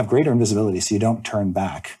 You'll have greater invisibility, so you don't turn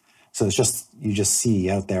back. So it's just you just see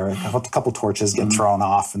out there a couple torches get thrown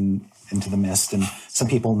off and into the mist, and some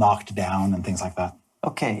people knocked down and things like that.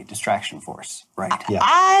 Okay, distraction force. Right. Yeah.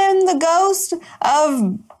 I am the ghost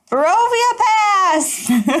of Barovia Pass.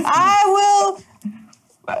 I will.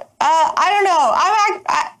 I don't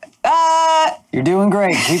know. You're doing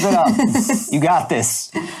great. Keep it up. You got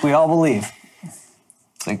this. We all believe.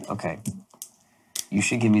 It's like, okay, you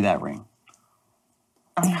should give me that ring.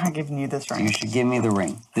 I'm not giving you this ring. You should give me the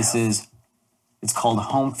ring. It's called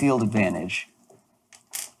home field advantage.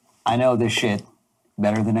 I know this shit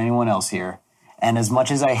better than anyone else here. And as much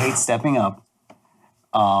as I hate stepping up,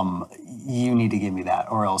 you need to give me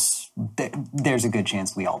that, or else there's a good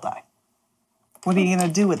chance we all die. What are you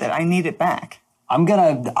gonna do with it? I need it back. I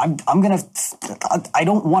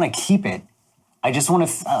don't want to keep it. I just want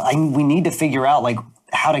to. We need to figure out like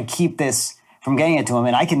how to keep this from getting it to him,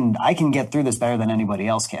 and I can get through this better than anybody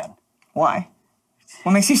else can. Why?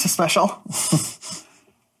 What makes you so special?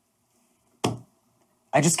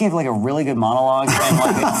 I just gave like a really good monologue, and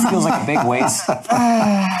like it feels like a big waste.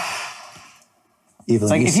 Evelyn,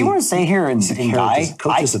 it's like if you were to stay here and die,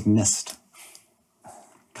 coaches of mist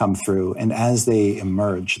come through, and as they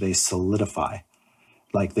emerge, they solidify,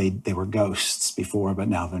 like they were ghosts before, but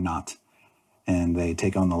now they're not, and they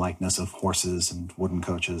take on the likeness of horses and wooden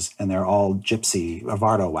coaches, and they're all gypsy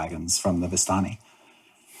Vardo wagons from the Vistani.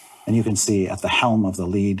 And you can see at the helm of the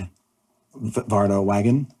lead Vardo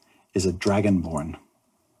wagon is a dragonborn.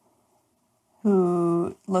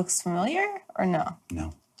 Who looks familiar or no?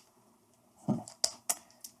 No.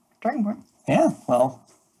 Dragonborn. Yeah, well,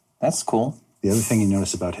 that's cool. The other thing you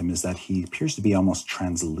notice about him is that he appears to be almost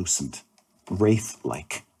translucent,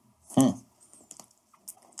 wraith-like.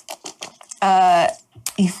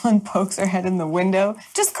 Evelyn pokes her head in the window.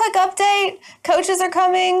 Just click update. Coaches are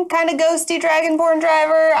coming. Kind of ghosty dragonborn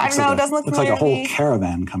driver. I don't know. It doesn't look familiar looks like a to whole me.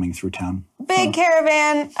 caravan coming through town. Big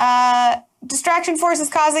caravan. Distraction force is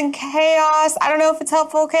causing chaos. I don't know if it's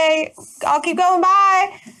helpful. Okay, I'll keep going.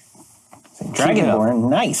 Bye. Dragonborn,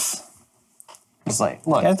 nice. it's like,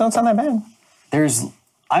 look, You guys don't sound that bad.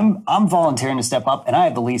 I'm volunteering to step up, and I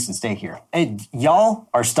have the lease to stay here. And y'all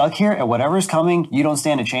are stuck here, and whatever's coming, you don't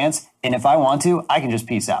stand a chance. And if I want to, I can just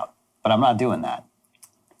peace out. But I'm not doing that.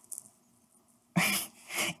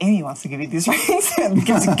 Amy wants to give you these rings.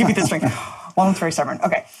 give you this ring. Walnut's very stubborn.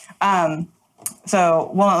 Okay.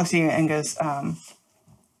 So Walnut looks at you and goes,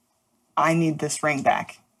 I need this ring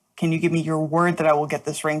back. Can you give me your word that I will get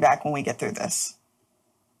this ring back when we get through this?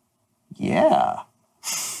 Yeah.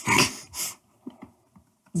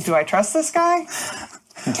 Do I trust this guy?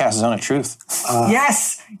 He casts his own truth.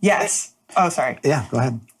 Yes. Yes. Oh, sorry. Yeah, go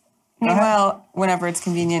ahead. Meanwhile, whenever it's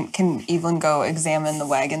convenient, can Evelyn go examine the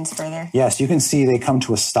wagons further? Yes, you can see they come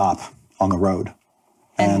to a stop on the road.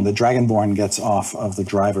 And the Dragonborn gets off of the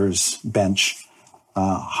driver's bench,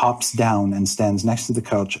 hops down and stands next to the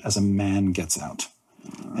coach as a man gets out.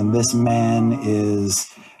 And this man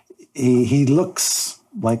he looks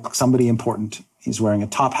like somebody important. He's wearing a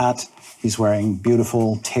top hat. He's wearing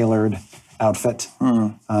beautiful, tailored outfit.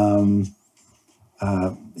 You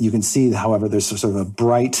can see, however, there's sort of a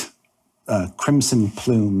bright crimson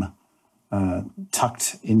plume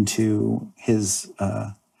tucked into his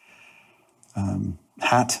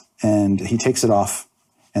hat, and he takes it off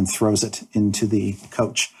and throws it into the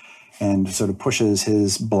coach and sort of pushes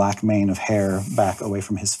his black mane of hair back away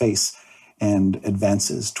from his face and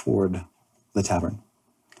advances toward the tavern.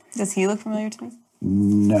 Does he look familiar to me?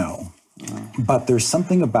 No. But there's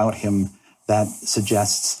something about him that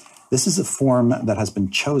suggests this is a form that has been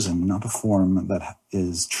chosen, not a form that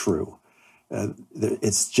is true.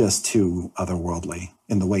 It's just too otherworldly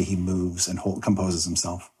in the way he moves and composes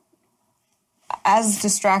himself. As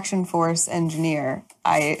distraction force engineer,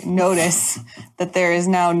 I notice that there is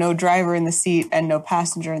now no driver in the seat and no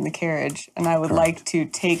passenger in the carriage, and I would like to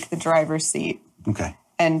take the driver's seat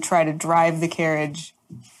and try to drive the carriage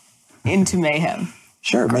into mayhem.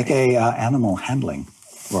 Sure, make a animal handling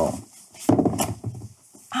roll.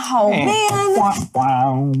 Oh, man.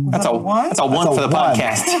 Wow. That's a one for the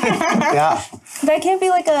podcast. Yeah. That can't be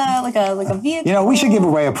like a vehicle. You know, we should give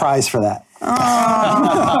away a prize for that. Yeah,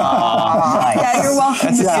 you're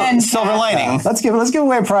welcome. That's silver lining. Let's give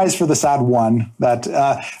away a prize for the sad one. That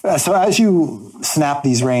so as you snap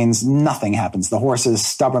these reins, nothing happens. The horses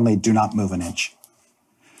stubbornly do not move an inch.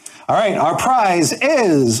 All right, our prize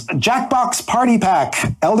is Jackbox Party Pack,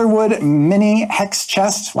 Elderwood Mini Hex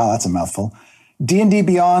Chest. Wow, that's a mouthful. D&D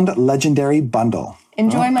Beyond Legendary Bundle.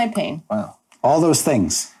 Enjoy my pain. Wow. All those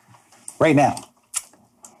things right now.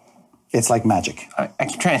 It's like magic. I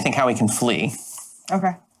keep trying to think how we can flee.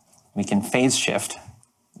 Okay. We can phase shift.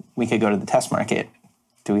 We could go to the test market.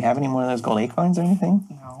 Do we have any more of those gold acorns or anything?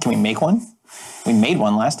 No. Can we make one? We made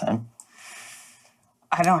one last time.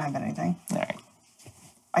 I don't have anything. All right.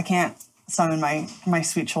 I can't summon my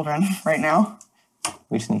sweet children right now.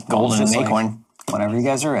 We just need gold and an acorn. Whenever you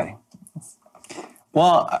guys are ready.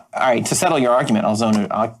 Well, all right. To settle your argument,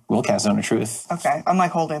 we'll cast Zone of Truth. Okay. I'm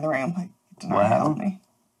like holding the ring. Like, do not help me.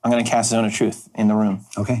 I'm going to cast Zone of Truth in the room.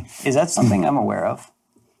 Okay. Is that something I'm aware of?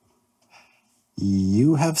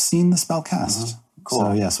 You have seen the spell cast. Cool.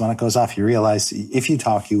 So yes, when it goes off, you realize if you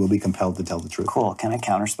talk, you will be compelled to tell the truth. Cool. Can I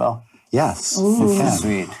counterspell? Yes, you can.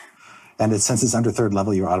 Sweet. And since it's under 3rd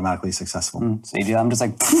level, you're automatically successful. So you do, I'm just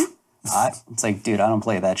like, it's like, dude, I don't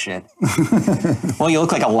play that shit. Well, you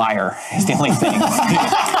look like a liar. Is the only thing.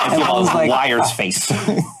 If you have a liar's face.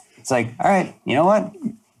 It's like, all right, you know what?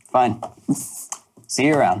 Fine. See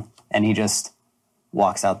you around. And he just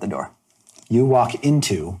walks out the door. You walk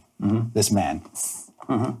into this man.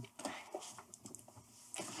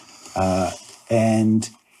 And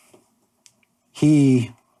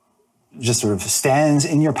he just sort of stands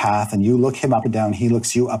in your path, and you look him up and down. He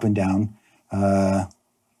looks you up and down.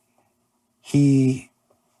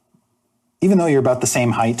 Even though you're about the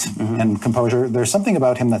same height and composure, there's something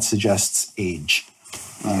about him that suggests age.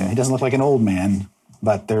 He doesn't look like an old man,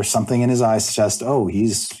 but there's something in his eyes that suggests, oh,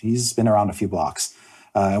 he's been around a few blocks.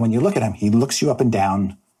 And when you look at him, he looks you up and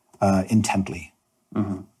down intently.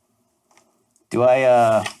 Do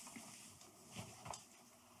I,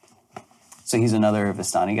 so he's another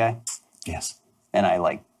Vistani guy? Yes. And I,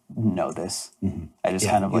 like, know this. I just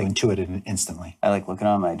kind of, like... You intuit it instantly. I, like, look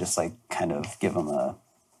at him, I just, like, kind of give him a...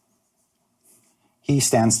 He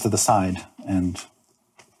stands to the side and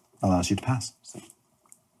allows you to pass.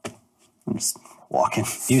 I'm just walking.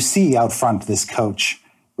 You see out front this coach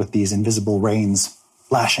with these invisible reins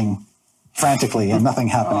lashing frantically and nothing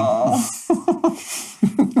happening.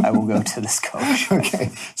 I will go to this coach.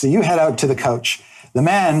 Okay, so you head out to the coach. The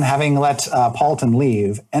man, having let Paultin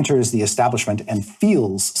leave, enters the establishment and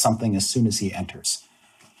feels something as soon as he enters,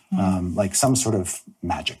 like some sort of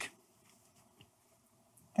magic.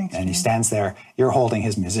 Thanks, and he stands there. You're holding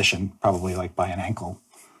his musician, probably like by an ankle.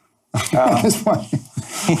 Yeah,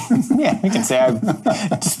 we can say I've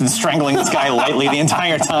just been strangling this guy lightly the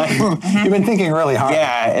entire time. You've been thinking really hard.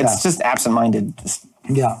 Yeah, it's just absent-minded.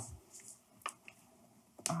 Yeah.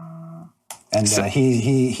 And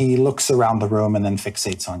he looks around the room and then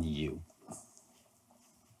fixates on you.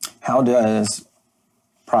 How does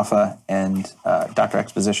Profa and Dr.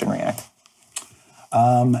 Exposition react?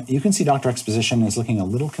 You can see Dr. Exposition is looking a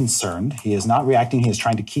little concerned. He is not reacting. He is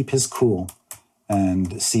trying to keep his cool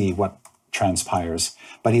and see what transpires.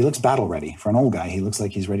 But he looks battle ready. For an old guy, he looks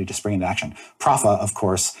like he's ready to spring into action. Profa, of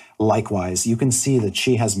course, likewise. You can see that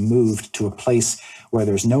she has moved to a place where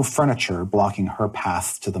there's no furniture blocking her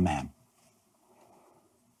path to the man.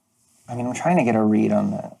 I mean, I'm trying to get a read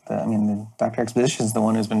on the Dr. Exposition is the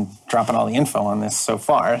one who's been dropping all the info on this so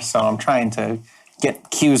far, so I'm trying to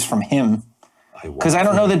get cues from him. Because I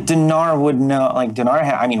don't know that Donaar would know, like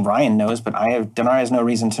Ryan knows, but Donaar has no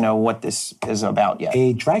reason to know what this is about yet.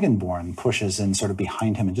 A dragonborn pushes in sort of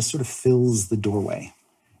behind him and just sort of fills the doorway.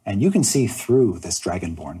 And you can see through this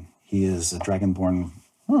dragonborn. He is a dragonborn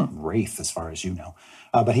wraith as far as you know.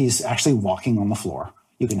 But he's actually walking on the floor.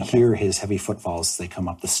 You can hear his heavy footfalls as they come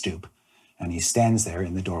up the stoop. And he stands there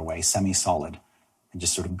in the doorway, semi-solid, and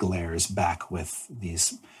just sort of glares back with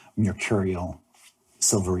these mercurial,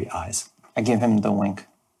 silvery eyes. I give him the wink.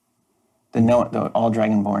 The all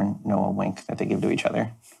Dragonborn know a wink that they give to each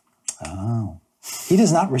other. Oh. He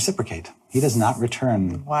does not reciprocate. He does not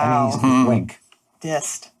return Wow. any wink.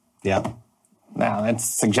 Dissed. Yeah. Now, that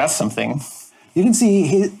suggests something. You can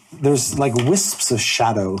see there's like wisps of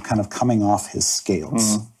shadow kind of coming off his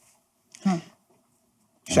scales.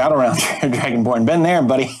 Shout around, Dragonborn. Been there,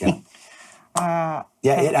 buddy. Yeah,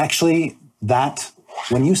 it actually,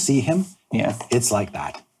 when you see him, it's like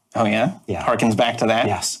that. Oh, yeah? Yeah. Harkens back to that?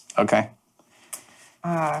 Yes. Okay.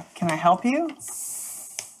 Can I help you?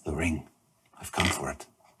 The ring. I've come for it.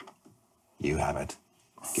 You have it.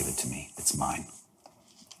 Give it to me. It's mine.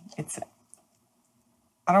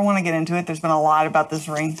 I don't want to get into it. There's been a lot about this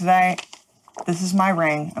ring today. This is my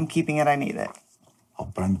ring. I'm keeping it. I need it. I'll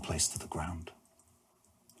burn the place to the ground.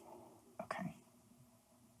 Okay.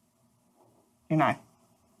 You're not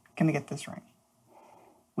going to get this ring.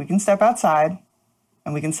 We can step outside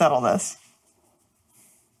and we can settle this.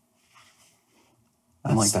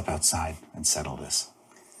 Let's step outside and settle this.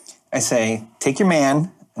 I say, take your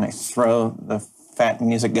man, and I throw the fat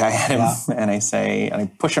music guy at him, and I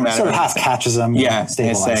push him out Sort of of half catches him, Yeah,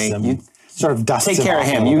 stabilizes I say, him, you sort of dusts take him care of off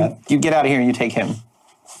a him. little bit. You get out of here and you take him.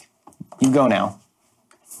 You go now.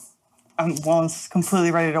 Walnut's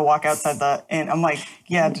completely ready to walk outside the inn. I'm like,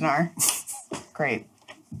 yeah, Donaar. Great.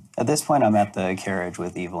 At this point, I'm at the carriage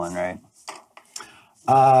with Evelyn, right?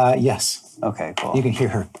 Yes. Okay, cool. You can hear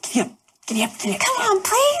her. Come on,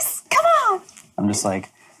 please. Come on. I'm just like,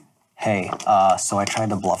 hey, so I tried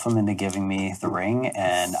to bluff them into giving me the ring,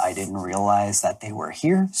 and I didn't realize that they were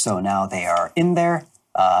here. So now they are in there,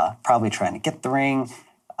 probably trying to get the ring.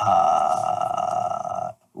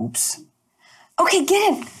 Oops. Okay,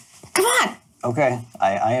 get in. Come on. Okay,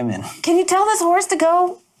 I am in. Can you tell this horse to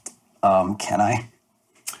go? Can I?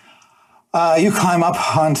 You climb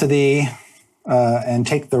up onto and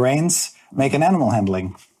take the reins. Make an animal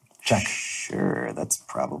handling check. Sure, that's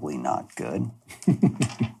probably not good.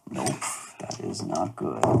 Nope, that is not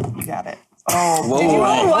good. You got it. Whoa. Did you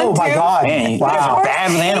roll one, Oh my too? God! Man, Wow.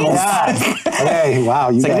 bad with animals. Okay, wow.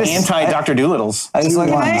 You It's like guys. the anti-Dr. Doolittles. I was like,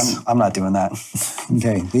 Nice. I'm not doing that.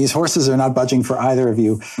 Okay, these horses are not budging for either of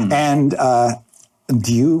you. And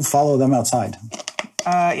do you follow them outside?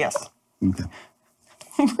 Yes. Okay.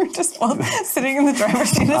 We're just sitting in the driver's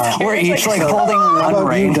seat. We're each like holding How one about you,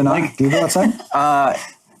 ring. Donaar? Do you go outside?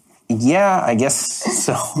 Yeah, I guess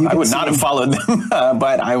so. I would not have followed them,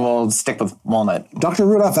 but I will stick with Walnut. Dr.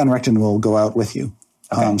 Rudolph Van Rechten will go out with you.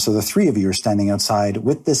 So the three of you are standing outside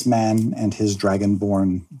with this man and his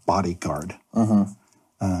dragonborn bodyguard.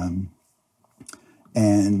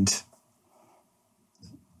 And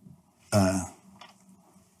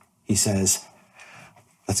he says,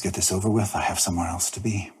 let's get this over with. I have somewhere else to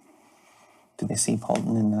be. Do they see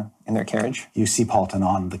Paultin in their carriage? You see Paultin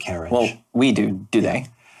on the carriage. Well, we do they?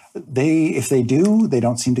 If they do, they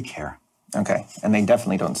don't seem to care. Okay, and they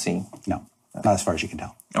definitely don't see. No, not as far as you can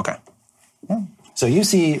tell. Okay. So you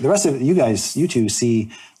see, the rest of you guys, you two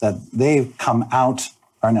see that they've come out,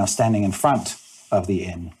 are now standing in front of the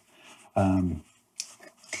inn. I'm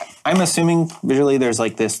assuming visually there's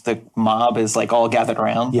like the mob is like all gathered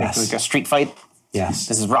around. Yes. Like a street fight. Yes.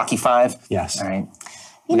 This is Rocky 5. Yes. All right.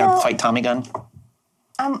 We gotta fight Tommy Gun.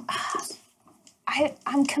 I'm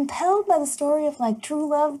compelled by the story of like true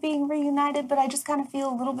love being reunited, but I just kind of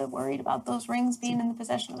feel a little bit worried about those rings being in the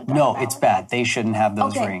possession of a dark No, power. it's bad. They shouldn't have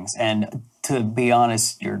those Okay. rings. And to be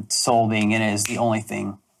honest, your soul being in it is the only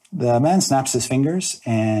thing. The man snaps his fingers,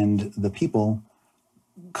 and the people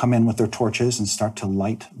come in with their torches and start to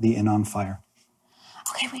light the inn on fire.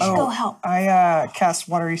 Okay, we should go help. I cast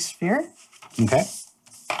Watery Sphere. Okay?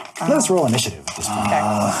 Let us roll initiative at this point.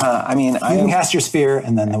 I mean, You can cast your spear,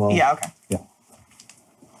 and then we'll... Yeah, okay. Yeah.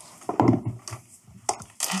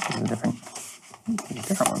 This is a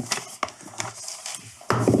different one.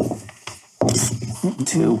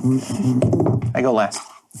 2. I go last.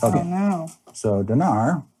 Okay. Oh, no. So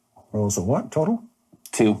Donaar rolls a what total?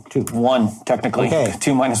 2. 1, technically. Okay.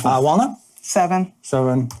 2 minus 1. Walnut? 7.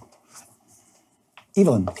 7.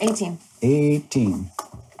 Evelyn? 18. 18.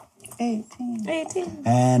 18.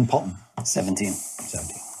 And Paultin? 17.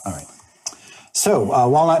 17. All right. So,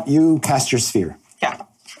 Walnut, you cast your sphere. Yeah.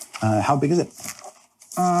 How big is it?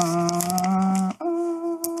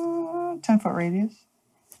 10-foot radius.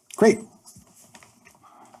 Great.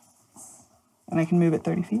 And I can move it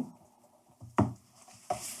 30 feet.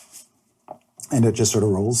 And it just sort of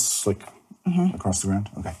rolls like across the ground?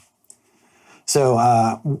 Okay. So,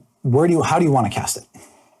 how do you want to cast it?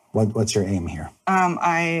 What's your aim here?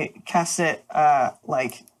 I cast it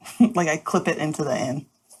like I clip it into the inn.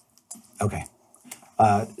 Okay.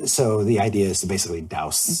 So the idea is to basically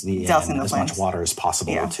douse the inn Dousing in the as flames. much water as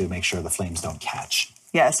possible Yeah. to make sure the flames don't catch.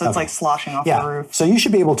 Yeah, so it's Okay. like sloshing off Yeah. the roof. So you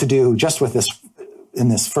should be able to do just with this in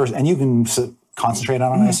this first, and you can concentrate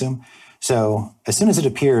on it, I assume. So as soon as it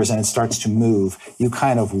appears and it starts to move, you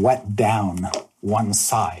kind of wet down one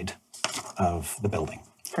side of the building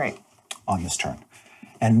Great. on this turn.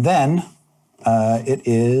 And then it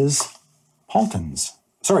is Evelyn's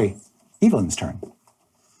turn.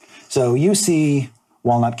 So you see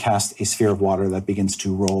Walnut cast a sphere of water that begins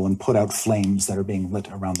to roll and put out flames that are being lit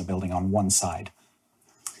around the building on one side.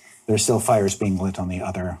 There's still fires being lit on the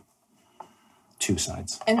other two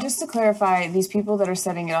sides. And just to clarify, these people that are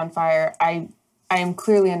setting it on fire, I am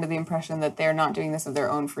clearly under the impression that they're not doing this of their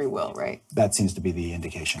own free will, right? That seems to be the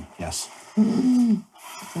indication, yes.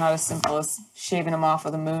 It's not as simple as shaving them off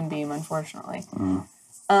with a moonbeam, unfortunately.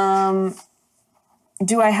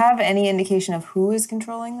 Do I have any indication of who is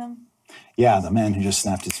controlling them? Yeah, the man who just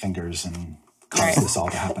snapped his fingers and caused Right. this all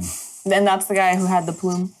to happen. And that's the guy who had the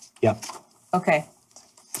plume? Yep. Okay.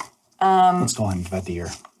 Let's go on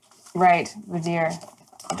Vadir. Right, Vadir.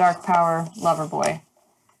 Dark power lover boy.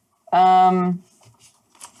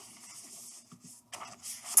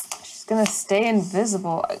 She's gonna stay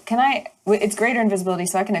invisible. It's greater invisibility,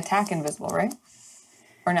 so I can attack invisible, right?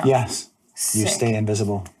 Or no? Yes, you Sick. stay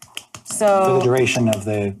invisible for the So, duration of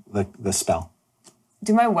the spell.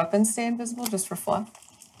 do my weapons stay invisible just for fluff?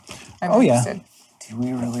 I'm Oh, yeah. interested. Do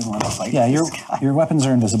we really want to fight Yeah, this guy? your weapons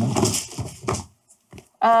are invisible.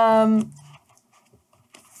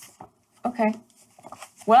 Okay.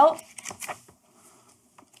 Well,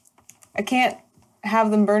 I can't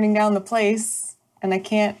have them burning down the place, and I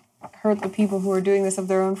can't hurt the people who are doing this of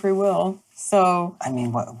their own free will. So I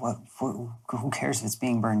mean, who cares if it's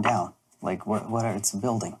being burned down? Like, it's a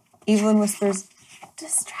building. Evelyn whispers,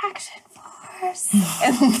 "Distraction force,"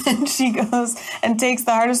 and then she goes and takes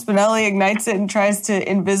the Heart of Spinelli, ignites it, and tries to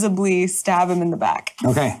invisibly stab him in the back.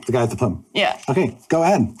 Okay, the guy with the plume. Yeah. Okay, go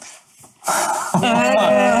ahead. Do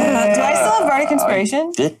I still have Bardic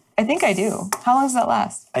Inspiration? Did? I think I do. How long does that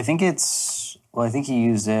last? I think it's. Well, I think you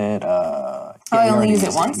used it. I only use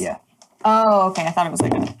it once? Yeah. Oh, okay. I thought it was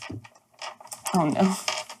like a... Oh, no.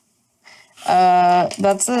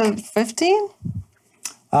 That's a 15?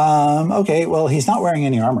 Okay, well, he's not wearing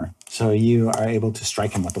any armor, so you are able to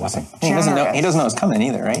strike him with the weapon. He doesn't know. Generous. He doesn't know it's coming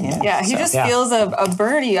either, right? Yeah, he So- just yeah. feels a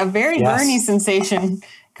very Yes. burny sensation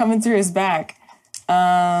coming through his back.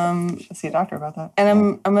 Let's see a doctor about that. And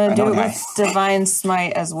I'm going to do know it a guy. with Divine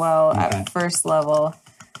Smite as well Okay. at first level.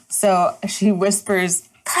 So she whispers,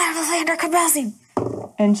 "Clairvoyander Cabasi!"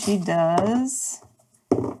 And she does...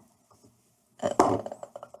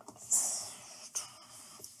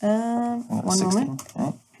 one 16. moment.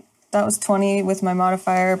 Right. That was 20 with my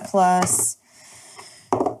modifier plus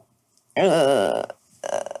 14,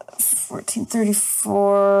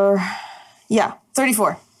 34. Yeah,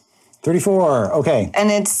 34. 34, okay. And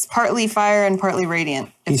it's partly fire and partly radiant.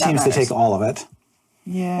 He if that seems to matters. take all of it.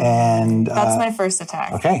 Yeah. And, That's my first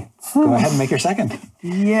attack. okay, go ahead and make your second.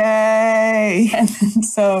 Yay! And then,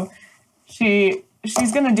 so she's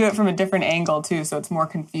going to do it from a different angle too, so it's more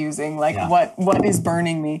confusing. Like, Yeah. what is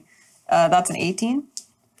burning me? That's an 18.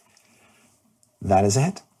 That is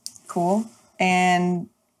it. Cool. And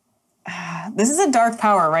this is a dark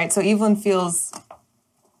power, right? So Evelyn feels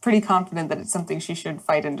pretty confident that it's something she should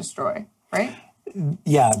fight and destroy, right?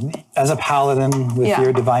 Yeah, as a paladin with Yeah.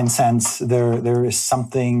 your divine sense, there is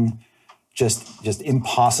something just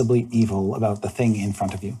impossibly evil about the thing in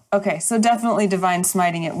front of you. Okay, so definitely divine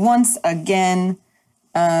smiting it once again.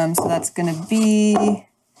 So that's going to be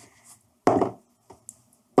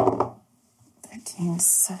 13,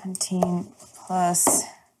 17 plus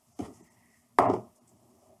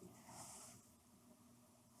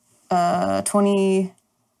 22.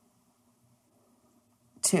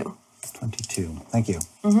 22. Thank you.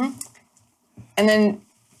 And then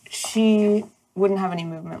she wouldn't have any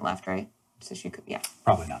movement left, right? So she could, yeah.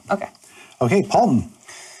 Probably not. Okay. Okay, Paultin,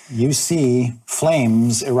 you see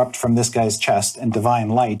flames erupt from this guy's chest and divine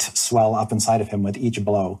light swell up inside of him with each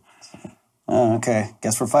blow. Oh, okay,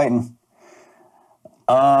 guess we're fighting.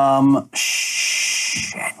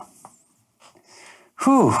 Shit.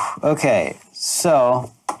 Whew. Okay,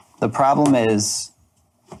 so the problem is,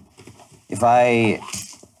 if I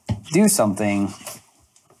do something,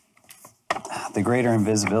 the greater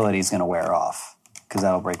invisibility is going to wear off because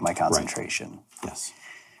that'll break my concentration. Yes.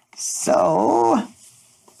 So,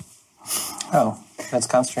 Oh, that's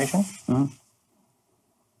concentration? Mm-hmm.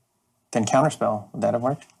 Then counterspell. Would that have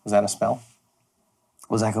worked? Was that a spell?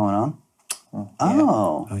 was that going on? Yeah.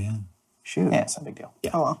 Oh, Oh, yeah. shoot. Yeah, it's no big deal. Yeah.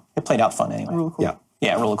 Oh, well. It played out fun anyway. Really cool. Yeah.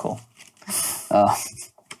 Yeah, really cool.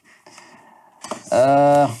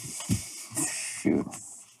 Shoot.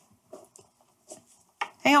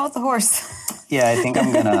 Hang out with the horse. Yeah, I think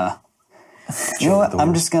I'm gonna. You know what?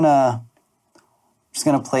 I'm just gonna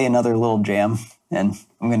play another little jam, and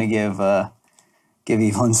I'm gonna give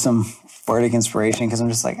Evelyn some bardic inspiration because I'm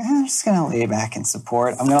just like I'm just gonna lay back and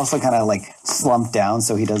support. I'm gonna also kind of like slump down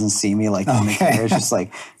so he doesn't see me like in the carriage. Just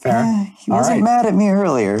like Fair. He wasn't mad at me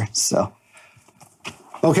earlier, so.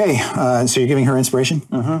 Okay, so you're giving her inspiration?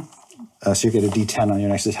 Mm-hmm. So you get a D10 on your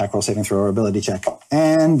next attack roll, saving throw, or ability check.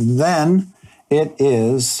 And then it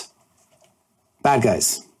is bad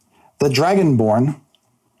guys. The Dragonborn,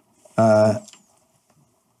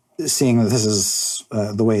 seeing that this is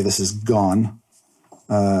the way this is gone,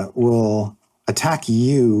 will attack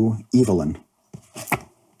you, Evelyn.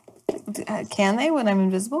 Can they when I'm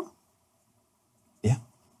invisible? Yeah.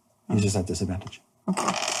 He's just at disadvantage. Okay.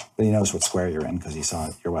 But he knows what square you're in because he saw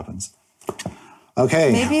your weapons.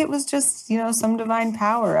 Okay. Maybe it was just, some divine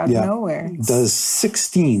power out of nowhere. Does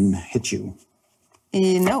 16 hit you?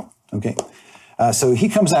 No. Okay. So he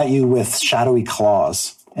comes at you with shadowy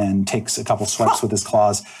claws and takes a couple swipes with his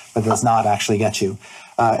claws, but does not actually get you.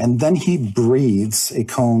 And then he breathes a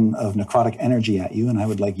cone of necrotic energy at you, and I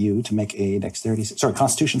would like you to make a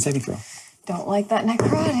Constitution saving throw. Don't like that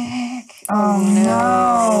necrotic. Oh,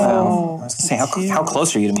 no. I was going to say, how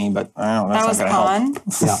close are you to me? But I don't know. That was con.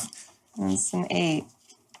 Yeah. That's an 8.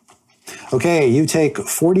 Okay, you take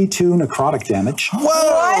 42 necrotic damage.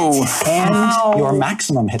 Whoa! And your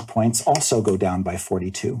maximum hit points also go down by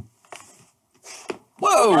 42.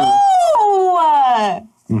 Whoa! Oh!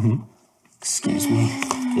 Excuse me.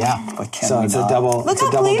 Yeah. But can so we it's not? a double. Look it's a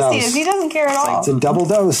how double pleased dose. he is. He doesn't care at all. It's a double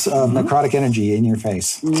dose of necrotic energy in your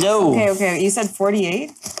face. No. Okay. You said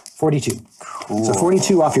 48? 42. Cool. So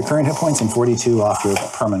 42 off your current hit points and 42 off your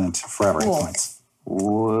permanent forever hit points.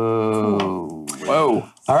 Whoa. Whoa.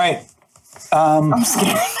 All right. I'm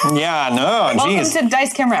scared. Yeah, no, Welcome jeez. to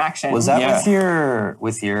dice camera action. Was that Yeah.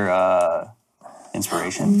 with your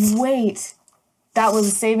inspiration? Wait, that was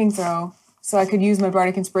a saving throw, so I could use my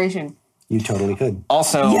bardic inspiration. You totally could.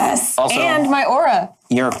 Also, Yes. Also, And my aura.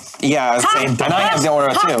 I was saying, and I have the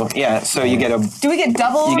aura too. Yeah, so you get Do we get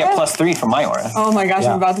double aura? you get +3 from my aura. Oh my gosh,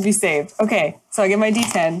 Yeah. I'm about to be saved. Okay, so I get my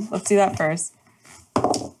D10. Let's do that first.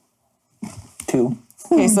 2.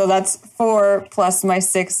 Okay, so that's 4 plus my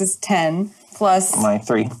 6 is 10 plus My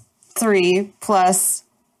 3. 3 plus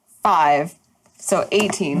 5. So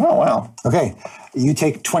 18. Oh wow. Okay. You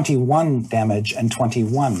take 21 damage and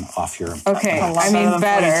 21 off your. Okay, A lot I mean better than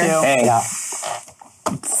better. 42. Hey. Yeah.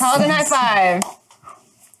 Paladin high five.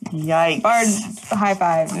 Yikes. Bard high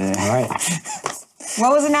five. All right.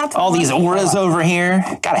 What was it now? All these auras over here.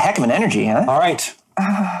 Got a heck of an energy, huh? All right.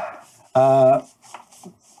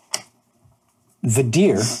 The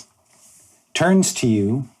deer turns to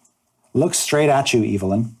you, looks straight at you,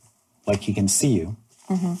 Evelyn, like he can see you.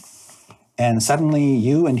 Mm-hmm. And suddenly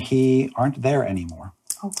you and he aren't there anymore.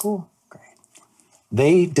 Oh, cool. Great.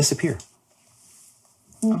 They disappear.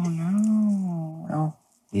 Oh, no. Oh.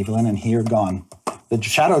 Evelyn and he are gone. The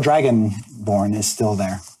shadow dragonborn is still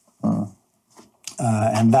there.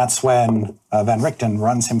 And that's when Van Richten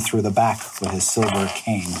runs him through the back with his silver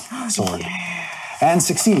cane sword. And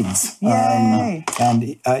succeeds. Yay.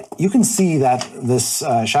 And you can see that this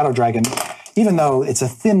shadow dragon, even though it's a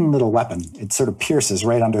thin little weapon, it sort of pierces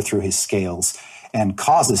right under through his scales and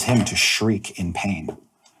causes him to shriek in pain.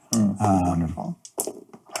 Wonderful.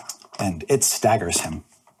 And it staggers him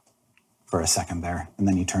for a second there. And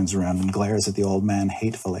then he turns around and glares at the old man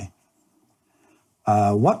hatefully.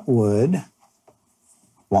 What would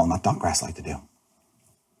Walnut Donkgrass like to do?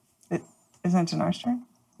 Isn't it Donaar's turn?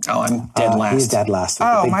 Oh, I'm dead last. He's dead last with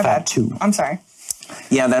Oh, the big my fat bad. 2. I'm sorry.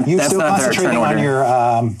 Yeah, You're that's still not their turn concentrating order.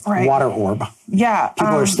 on your Right. water orb. Yeah.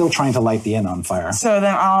 People are still trying to light the inn on fire. So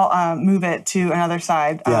then I'll move it to another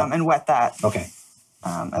side Yeah. and wet that. Okay.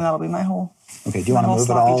 And that'll be my whole... Okay. Do you want to whole move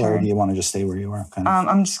at sloppy all, or turn. do you want to just stay where you are? Kind of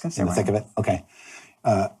I'm just going to stay in the where thick I of it? Okay.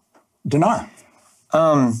 Donaar.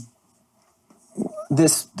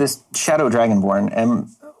 This shadow dragonborn, and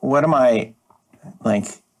what am I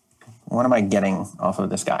getting off of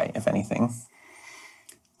this guy, if anything?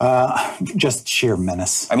 Just sheer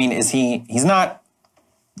menace. I mean, he's not,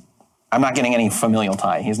 I'm not getting any familial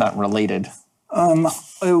tie. He's not related.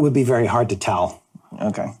 It would be very hard to tell.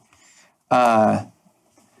 Okay.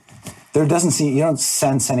 You don't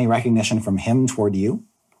sense any recognition from him toward you.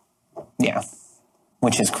 Yeah.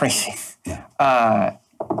 Which is crazy. Yeah.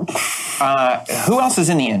 Who else is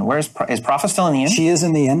in the inn? Is Prophet still in the inn? She is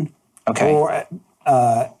in the inn. Okay. Or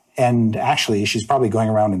And actually, she's probably going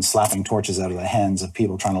around and slapping torches out of the hands of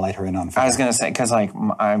people trying to light her in on fire. I was going to say, because I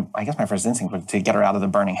guess my first instinct was to get her out of the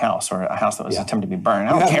burning house, or a house that was attempted to be burned.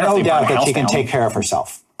 I don't care no if they doubt burn a that house she can down. take care of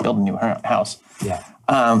herself. Build a new house. Yeah.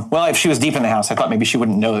 Well, if she was deep in the house, I thought maybe she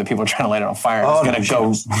wouldn't know that people were trying to light it on fire. I was going to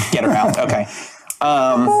go get her out. Okay.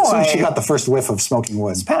 So she got the first whiff of smoking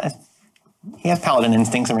wood. He has paladin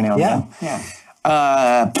instincts every now and then.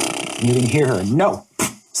 Yeah. You can hear her. No.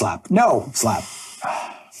 Slap. No. Slap.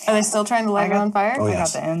 Are they still trying to light her on fire? Oh, I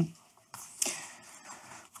yes. got the end.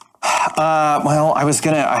 Well, I'm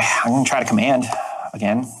going to try to command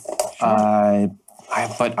again. But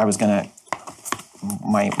I was going to,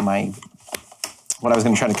 what I was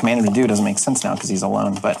going to try to command him to do doesn't make sense now because he's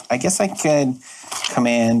alone. But I guess I could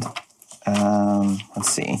command, let's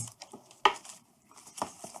see.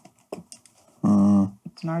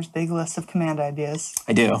 Donar's big list of command ideas.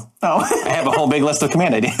 I do. Oh. I have a whole big list of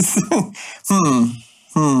command ideas.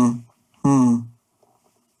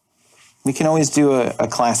 We can always do a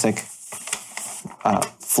classic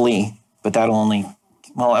flee, but that'll only,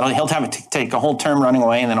 he'll have to take a whole turn running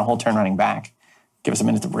away and then a whole turn running back. Give us a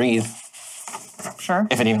minute to breathe, Sure.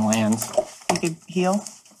 if it even lands. You could heal.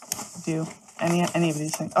 Do any of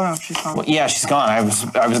these things. Oh, no, she's gone. Well, yeah, she's gone. I was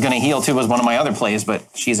going to heal too, was one of my other plays, but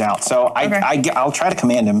she's out. So I'll try to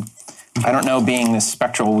command him. I don't know, being this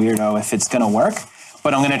spectral weirdo, if it's going to work,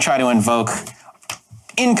 but I'm going to try to invoke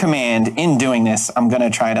in command. In doing this, I'm going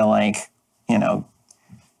to try to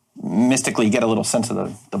mystically get a little sense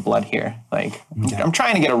of the blood here. I'm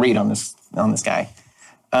trying to get a read on this guy.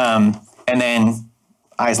 And then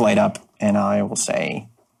eyes light up, and I'll say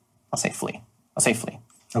flee. I'll say flee.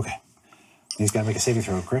 Okay. He's got to make a saving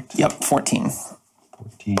throw, correct? Yep, 14.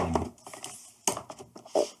 14.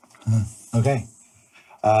 Okay.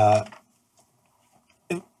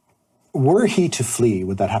 Were he to flee,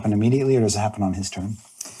 would that happen immediately, or does it happen on his turn?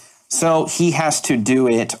 So he has to do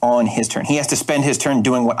it on his turn. He has to spend his turn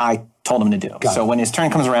doing what I told him to do. So when his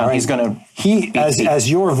turn comes around, he's going to...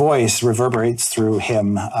 As your voice reverberates through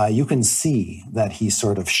him, you can see that he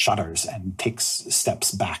sort of shudders and takes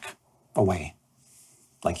steps back away,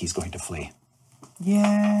 like he's going to flee.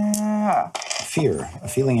 Yeah. Fear, a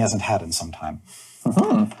feeling he hasn't had in some time.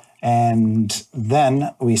 Mm-hmm. And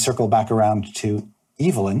then we circle back around to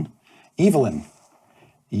Evelyn. Evelyn,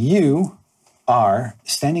 you are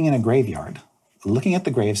standing in a graveyard, looking at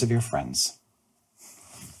the graves of your friends.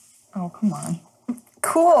 Oh, come on.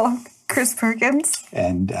 Cool. Chris Perkins.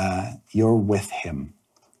 And you're with him.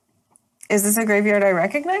 Is this a graveyard I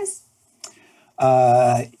recognize?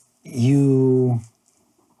 You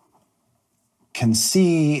can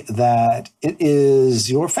see that it is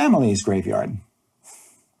your family's graveyard.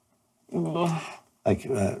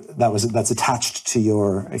 That's attached to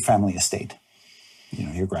your family estate.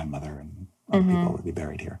 Your grandmother and other people would be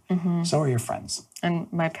buried here. Mm-hmm. So are your friends.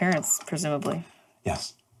 And my parents, presumably.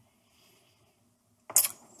 Yes.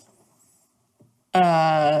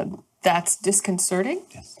 That's disconcerting.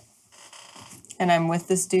 Yes. And I'm with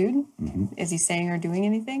this dude. Mm-hmm. Is he saying or doing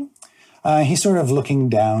anything? He's sort of looking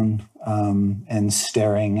down and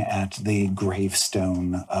staring at the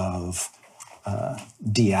gravestone of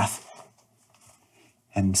Diath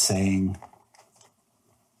and saying,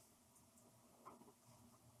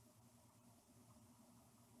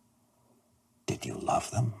 "Did you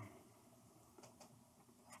love them?"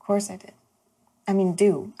 Of course I did.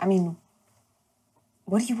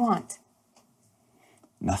 What do you want?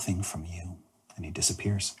 Nothing from you. And he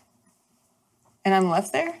disappears. And I'm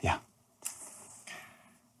left there? Yeah.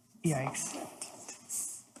 Yikes.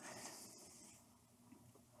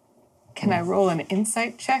 Can I roll an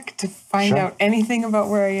insight check to find Sure. out anything about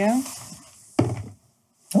where I am?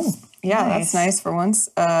 Oh, Yeah, Nice. that's nice for once.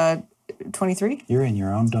 23? you're in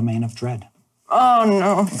your own domain of dread. Oh,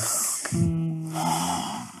 no.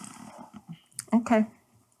 Okay.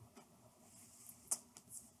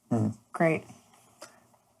 Great.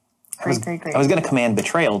 I was going to command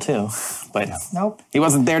betrayal too, but Nope. he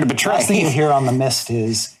wasn't there to betray. Last thing you hear on the mist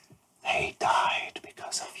is, "They died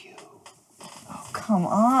because of you." Come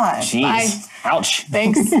on. Jeez. Bye. Ouch.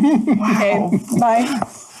 Thanks. Okay, bye.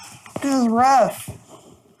 This is rough.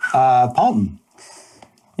 Paultin.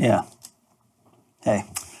 Yeah. Hey.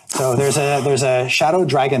 So there's a shadow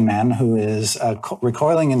dragon man who is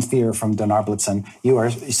recoiling in fear from Donaar Blitzen. You are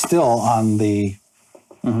still on the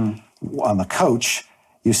coach.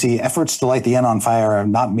 You see efforts to light the inn on fire are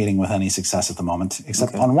not meeting with any success at the moment,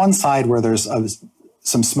 except on one side where there's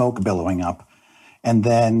some smoke billowing up, and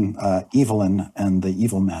then Evelyn and the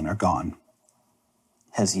evil man are gone.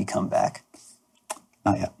 Has he come back?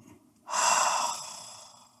 Not yet.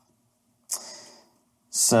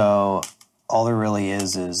 So all there really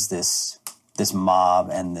is this mob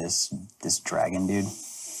and this dragon dude.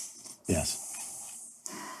 Yes.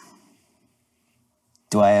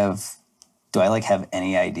 Do I have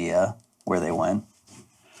any idea where they went?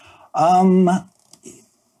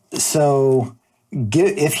 So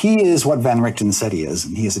if he is what Van Richten said he is,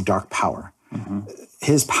 and he is a dark power,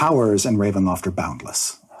 his powers in Ravenloft are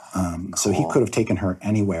boundless. So he could have taken her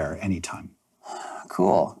anywhere, anytime.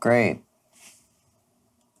 Cool. Great.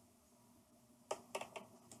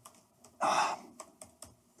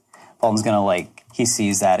 Paultin's gonna he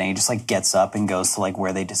sees that and he just gets up and goes to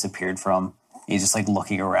where they disappeared from. He's just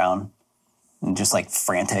looking around and just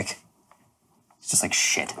frantic. He's just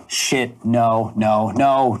shit, no.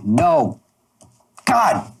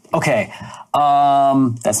 God. Okay.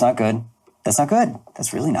 That's not good.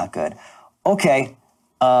 That's really not good. Okay.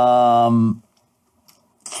 And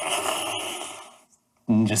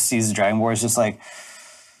just sees the Dragon Boar is just I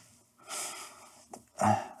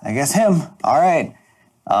guess him. All right.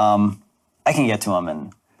 I can get to him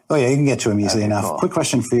and... Oh, yeah, you can get to him easily enough. Cool. Quick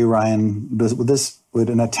question for you, Ryan. Would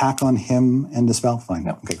an attack on him end the spell? Fine.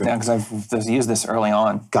 No. Okay, great. Yeah, because I've used this early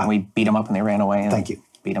on. Got it. We beat them up and they ran away. And Thank you.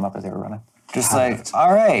 Beat them up as they were running. just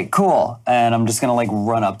all right, cool. And I'm just going to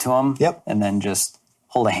run up to him. Yep. And then just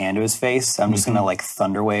hold a hand to his face. I'm just going to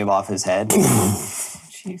thunder wave off his head. Jeez.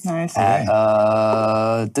 Nice.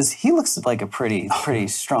 He looks like a pretty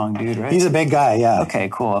strong dude, right? He's a big guy, yeah. Okay,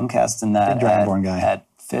 cool. I'm casting that Big Dragonborn guy. at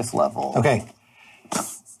 5th level. Okay.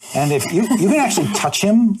 And if you can actually touch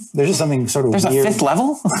him, there's just something sort of There's weird. a 5th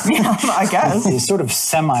level? Yeah, I guess. He's sort of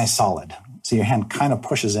semi-solid. So your hand kind of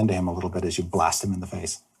pushes into him a little bit as you blast him in the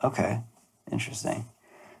face. Okay, interesting.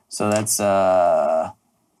 So that's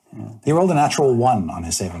He rolled a natural 1 on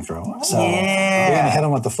his saving throw. So you're going to hit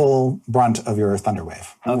him with the full brunt of your thunder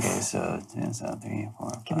wave. okay. So 2, 3, 4,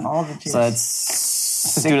 5. Give him all the juice. So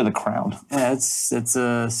that's It's due to the crowd. yeah, it's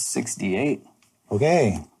a 68.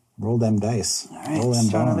 Okay. Roll them dice. right, Roll them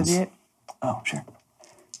Throw another bones. D8. Oh, sure.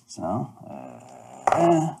 So,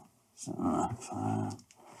 5.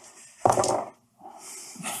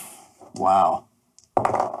 Wow.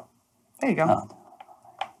 There you go.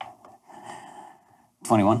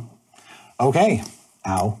 21. Okay.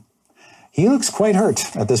 Ow. He looks quite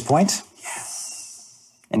hurt at this point.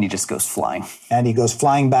 And he just goes flying. And he goes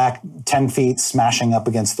flying back 10 feet, smashing up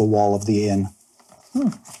against the wall of the inn.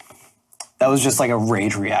 That was just a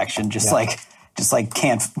rage reaction. Just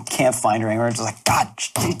can't find her anywhere. Just God.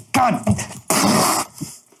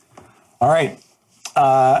 All right.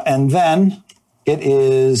 And then it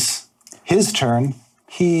is his turn.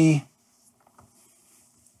 He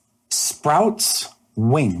sprouts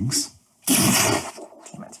wings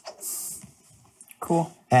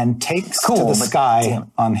Cool. and takes to Cool, the but sky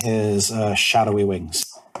damn. on his shadowy wings.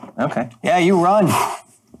 Okay. Yeah, you run.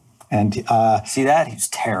 And See that? He's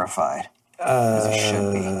terrified. As he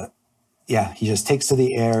should be. yeah, he just takes to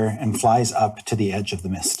the air and flies up to the edge of the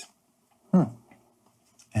mist.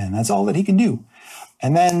 And that's all that he can do.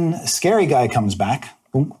 And then Scary Guy comes back,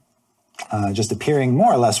 just appearing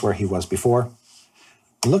more or less where he was before,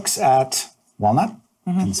 looks at Walnut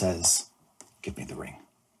and says, "Give me the ring.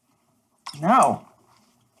 No.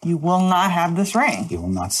 You will not have this ring. You will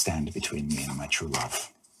not stand between me and my true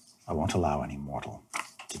love. I won't allow any mortal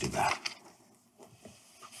to do that.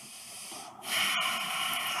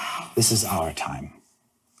 This is our time.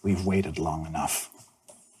 We've waited long enough."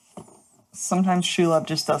 Sometimes true love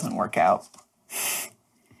just doesn't work out.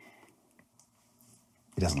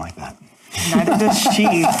 He doesn't like that. Neither does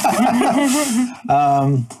she.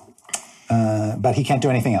 But he can't do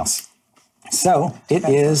anything else. So it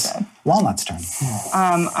is sad. Walnut's turn.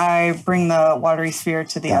 I bring the watery sphere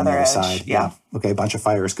to the Down other the edge. side. Yeah. Okay, a bunch of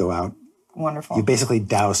fires go out. Wonderful. You basically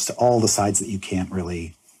doused all the sides that you can't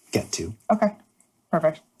really get to. Okay.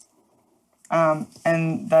 Perfect.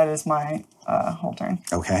 And that is my whole turn.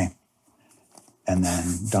 Okay. And then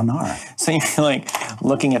Donaar. So you're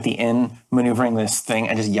looking at the inn, maneuvering this thing,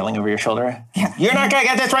 and just yelling over your shoulder. Yeah. You're not gonna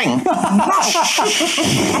get this ring. No.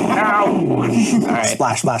 All right.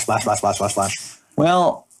 Splash, splash, splash, splash, splash, splash, splash.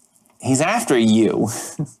 Well, he's after you.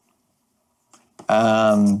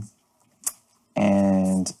 And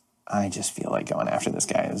I just feel like going after this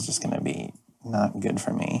guy is just gonna be not good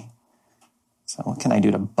for me. So what can I do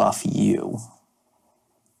to buff you?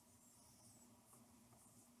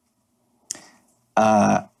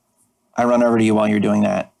 I run over to you while you're doing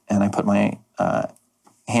that, and I put my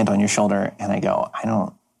hand on your shoulder, and I go,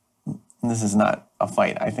 this is not a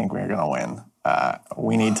fight. I think we're going to win.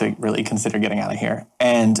 We need to really consider getting out of here.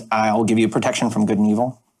 And I'll give you protection from good and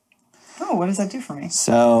evil. Oh, what does that do for me?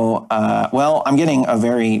 So, I'm getting a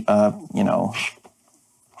very,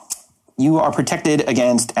 you are protected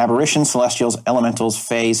against aberrations, celestials, elementals,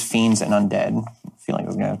 fays, fiends, and undead. I feel like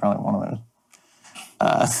this guy is probably one of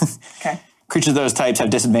those. Okay. Creatures of those types have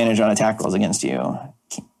disadvantage on attack rolls against you.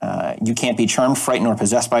 You can't be charmed, frightened, or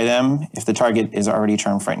possessed by them. If the target is already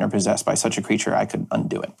charmed, frightened, or possessed by such a creature, I could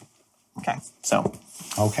undo it. Okay. So,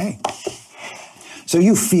 Okay. So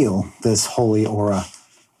you feel this holy aura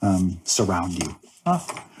surround you,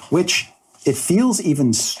 which it feels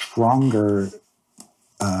even stronger.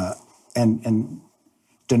 And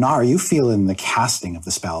Donaar, you feel in the casting of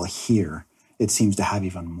the spell here, it seems to have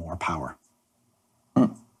even more power.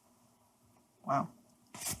 Wow.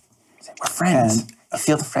 we're friends. And I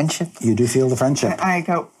feel the friendship. you do feel the friendship. I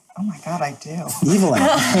go, oh my God, I do. Evelyn,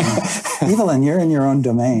 Evelyn, you're in your own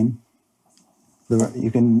domain.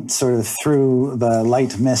 You can sort of, through the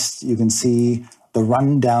light mist, you can see the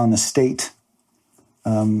rundown estate,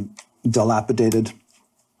 dilapidated,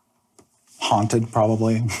 haunted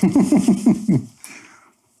probably,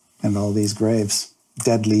 and all these graves,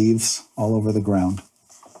 dead leaves all over the ground.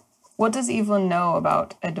 What does Evelyn know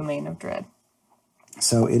about a domain of dread?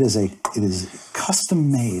 So it is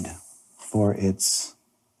custom made for its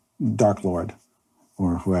Dark Lord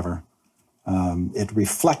or whoever. It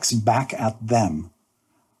reflects back at them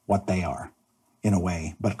what they are, in a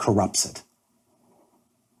way, but corrupts it.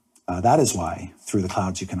 That is why through the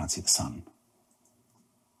clouds you cannot see the sun.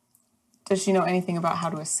 Does she know anything about how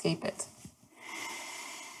to escape it?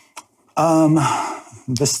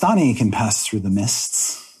 Vistani can pass through the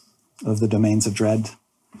mists of the domains of dread,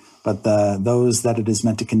 but those that it is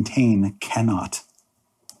meant to contain cannot.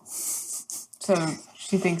 So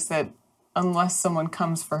she thinks that unless someone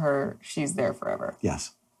comes for her, she's there forever.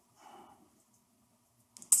 Yes.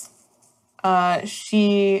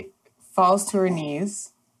 She falls to her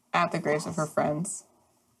knees at the graves of her friends,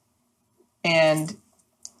 and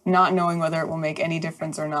not knowing whether it will make any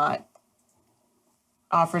difference or not,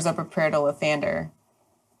 offers up a prayer to Lathander.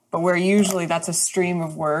 But where usually that's a stream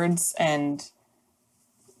of words and,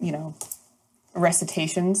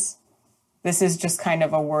 recitations, this is just kind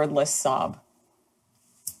of a wordless sob.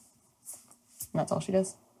 And that's all she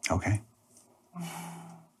does. Okay.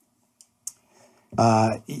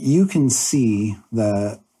 You can see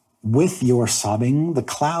with your sobbing, the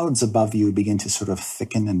clouds above you begin to sort of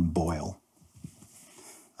thicken and boil,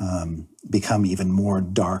 become even more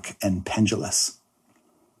dark and pendulous.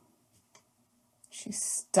 She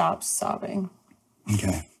stops sobbing.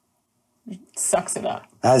 Okay. Sucks it up.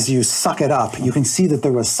 As you suck it up, you can see that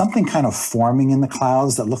there was something kind of forming in the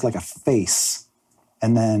clouds that looked like a face,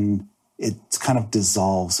 and then it kind of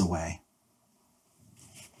dissolves away.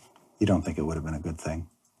 You don't think it would have been a good thing.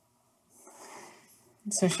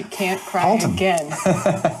 So she can't cry Paultin. again.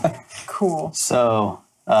 Cool. So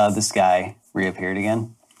this guy reappeared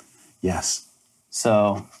again. Yes.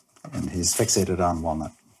 So And he's fixated on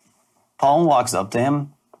Walnut. Paulin walks up to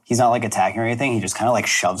him. He's not like attacking or anything. He just kind of like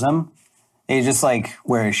shoves him. He's just like,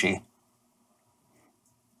 where is she?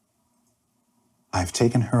 I've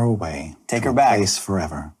taken her away. Take to her a back. place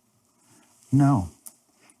forever. No.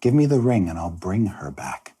 Give me the ring and I'll bring her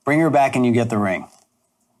back. Bring her back and you get the ring.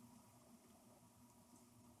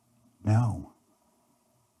 No.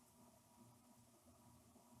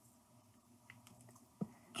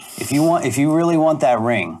 If you really want that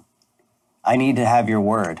ring, I need to have your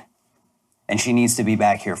word. And she needs to be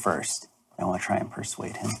back here first. I want to try and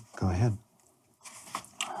persuade him. Go ahead.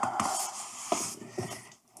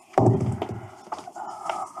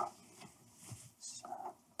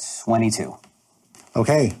 22.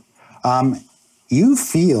 Okay. You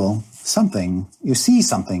feel something, you see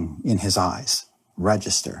something in his eyes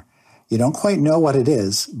register. You don't quite know what it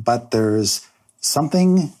is, but there's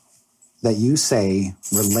something that you say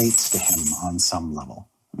relates to him on some level.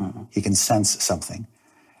 Mm-hmm. He can sense something.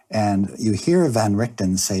 And you hear Van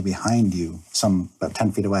Richten say behind you, about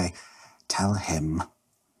 10 feet away, tell him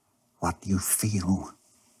what you feel.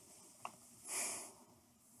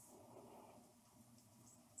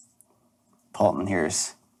 Paultin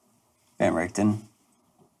hears Van Richten.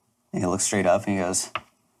 And he looks straight up and he goes,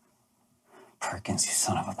 Perkins, you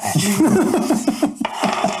son of a bitch.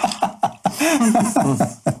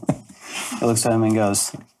 He looks at him and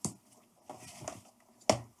goes,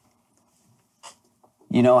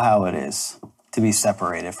 you know how it is to be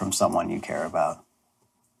separated from someone you care about.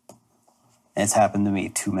 And it's happened to me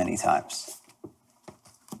too many times.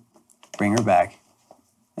 Bring her back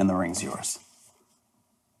and the ring's yours.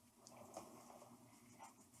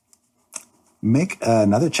 Make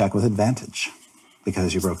another check with advantage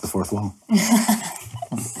because you broke the fourth wall.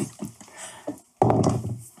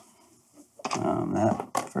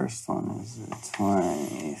 That first one is a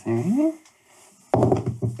 23.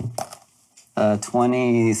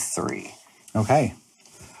 23. Okay.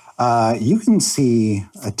 You can see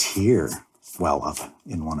a tear well up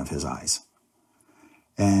in one of his eyes.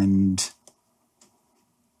 And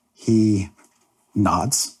he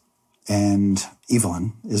nods, and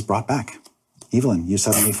Evelyn is brought back. Evelyn, you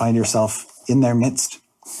suddenly find yourself in their midst.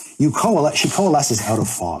 She coalesces out of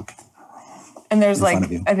fog. And there's front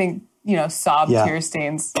of you. I think, sob tear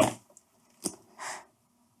stains.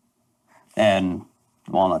 And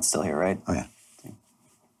Walnut's still here, right? Oh, yeah.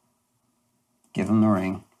 Give him the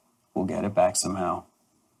ring. We'll get it back somehow.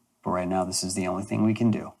 But right now, this is the only thing we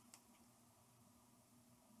can do.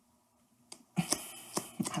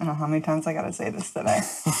 I don't know how many times I got to say this today.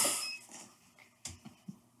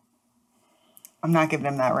 I'm not giving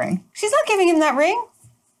him that ring. She's not giving him that ring.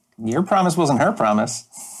 Your promise wasn't her promise.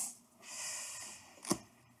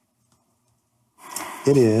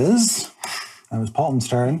 It is. That was Paultin's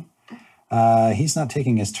turn. He's not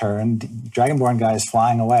taking his turn. Dragonborn guy is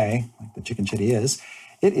flying away, like the chicken shit he is.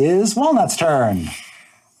 It is Walnut's turn.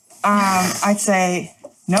 I'd say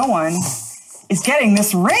no one is getting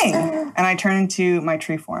this ring. And I turn into my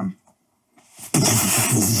tree form.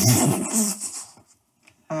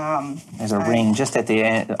 There's a ring just at the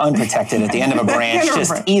end, unprotected at the end of a branch,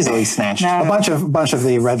 just easily snatched. A bunch of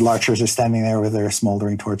the red larchers are standing there with their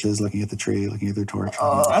smoldering torches, looking at the tree, looking at their torch.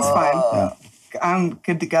 That's fine. Yeah. I'm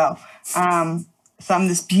good to go. So I'm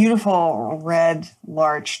this beautiful red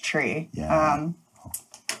larch tree. Yeah.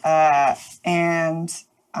 And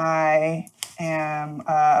I am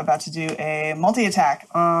about to do a multi-attack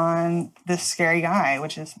on this scary guy,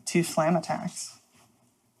 which is 2 slam attacks.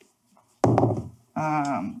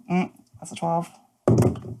 That's a 12.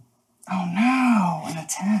 Oh no, and a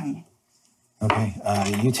 10. Okay,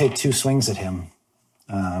 you take 2 swings at him,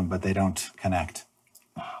 but they don't connect.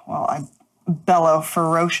 Well, I bellow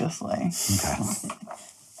ferociously. Okay.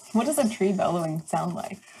 What does a tree bellowing sound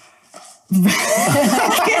like?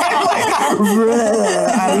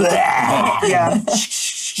 Yeah.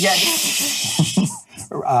 Yeah.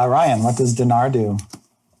 Ryan, what does Donaar do?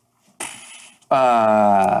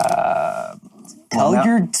 Tell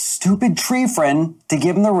your stupid tree friend to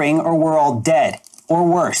give him the ring or we're all dead. Or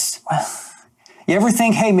worse. You ever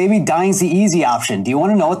think, hey, maybe dying's the easy option? Do you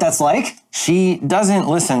want to know what that's like? She doesn't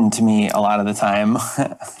listen to me a lot of the time.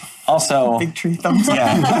 Also, Big tree thumbs up.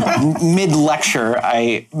 yeah, mid-lecture,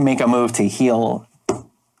 I make a move to heal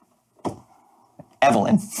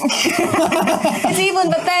Evelyn. It's Evelyn,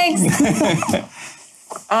 but thanks.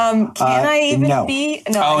 Can I even no. be?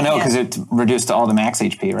 Oh, I no, can't. because it reduced to all the max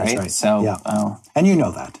HP, right? That's right. So, yeah. And you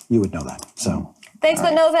know that. You would know that. So Thanks,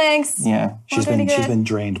 but no thanks. yeah. she's pretty been good.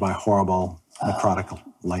 drained by horrible necrotic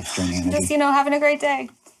life-draining energy. Just, having a great day.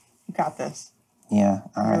 You got this. Yeah,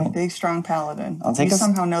 all You're a right. big, strong paladin. I'll take you a-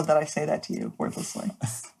 somehow know that I say that to you wordlessly.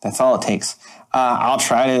 That's all it takes. I'll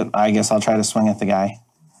try to swing at the guy.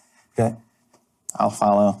 Okay. I'll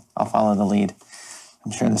follow the lead.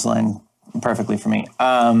 I'm sure this will end perfectly for me.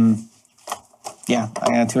 Yeah, I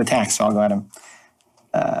got 2 attacks, so I'll go at him.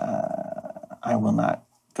 I will not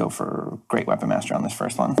go for Great Weapon Master on this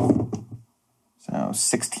first one. So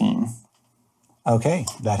 16. Okay,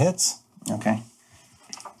 that hits. Okay.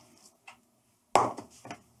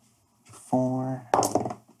 4,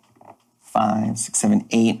 5, 6, 7,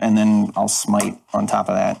 8, and then I'll smite on top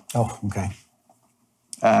of that. Oh, okay.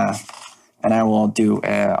 And I will do,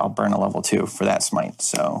 I'll burn a level 2 for that smite,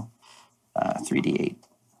 so 3d8.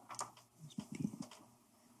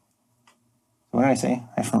 So what did I say?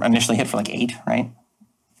 I initially hit for like 8, right? Is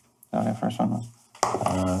that what that first one was?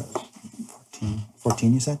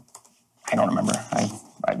 14, you said? I don't remember.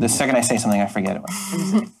 The second I say something, I forget it.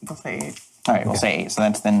 We'll say 8. All right, we'll say 8. So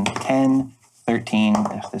that's then 10, 13.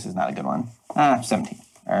 Ugh, this is not a good one. 17,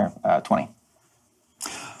 or 20.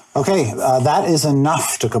 Okay, that is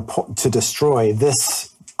enough to destroy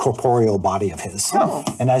this corporeal body of his. Oh.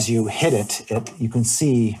 And as you hit it, you can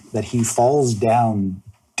see that he falls down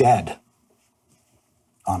dead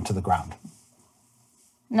onto the ground.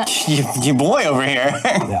 No. You boy over here.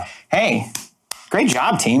 Yeah. Hey, great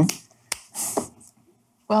job, team.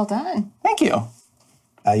 Well done. Thank you.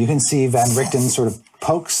 You can see Van Richten sort of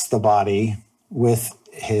pokes the body with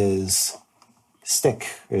his stick,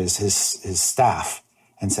 his staff,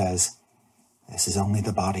 and says, "This is only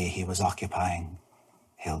the body he was occupying.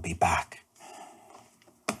 He'll be back."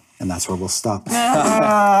 And that's where we'll stop.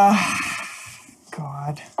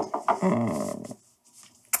 God.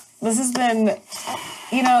 This has been,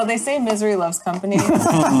 they say misery loves company. Does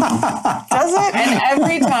it? And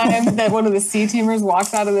every time that one of the C-teamers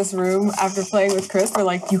walks out of this room after playing with Chris, they're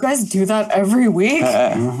like, you guys do that every week?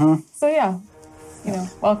 So yeah,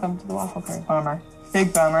 welcome to the Wafflecrew. Bummer.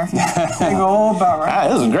 Big bummer. Big old bummer.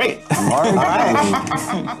 This is great. All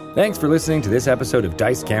right. Thanks for listening to this episode of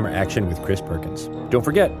Dice Camera Action with Chris Perkins. Don't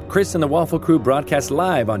forget, Chris and the Waffle Crew broadcast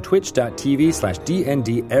live on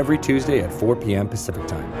twitch.tv/DND every Tuesday at 4 p.m. Pacific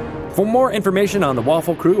Time. For more information on the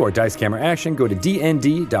Waffle Crew or Dice Camera Action, go to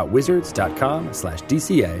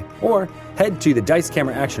dnd.wizards.com/DCA or head to the Dice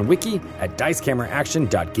Camera Action wiki at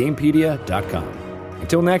dicecameraaction.gamepedia.com.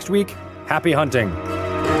 Until next week, happy hunting!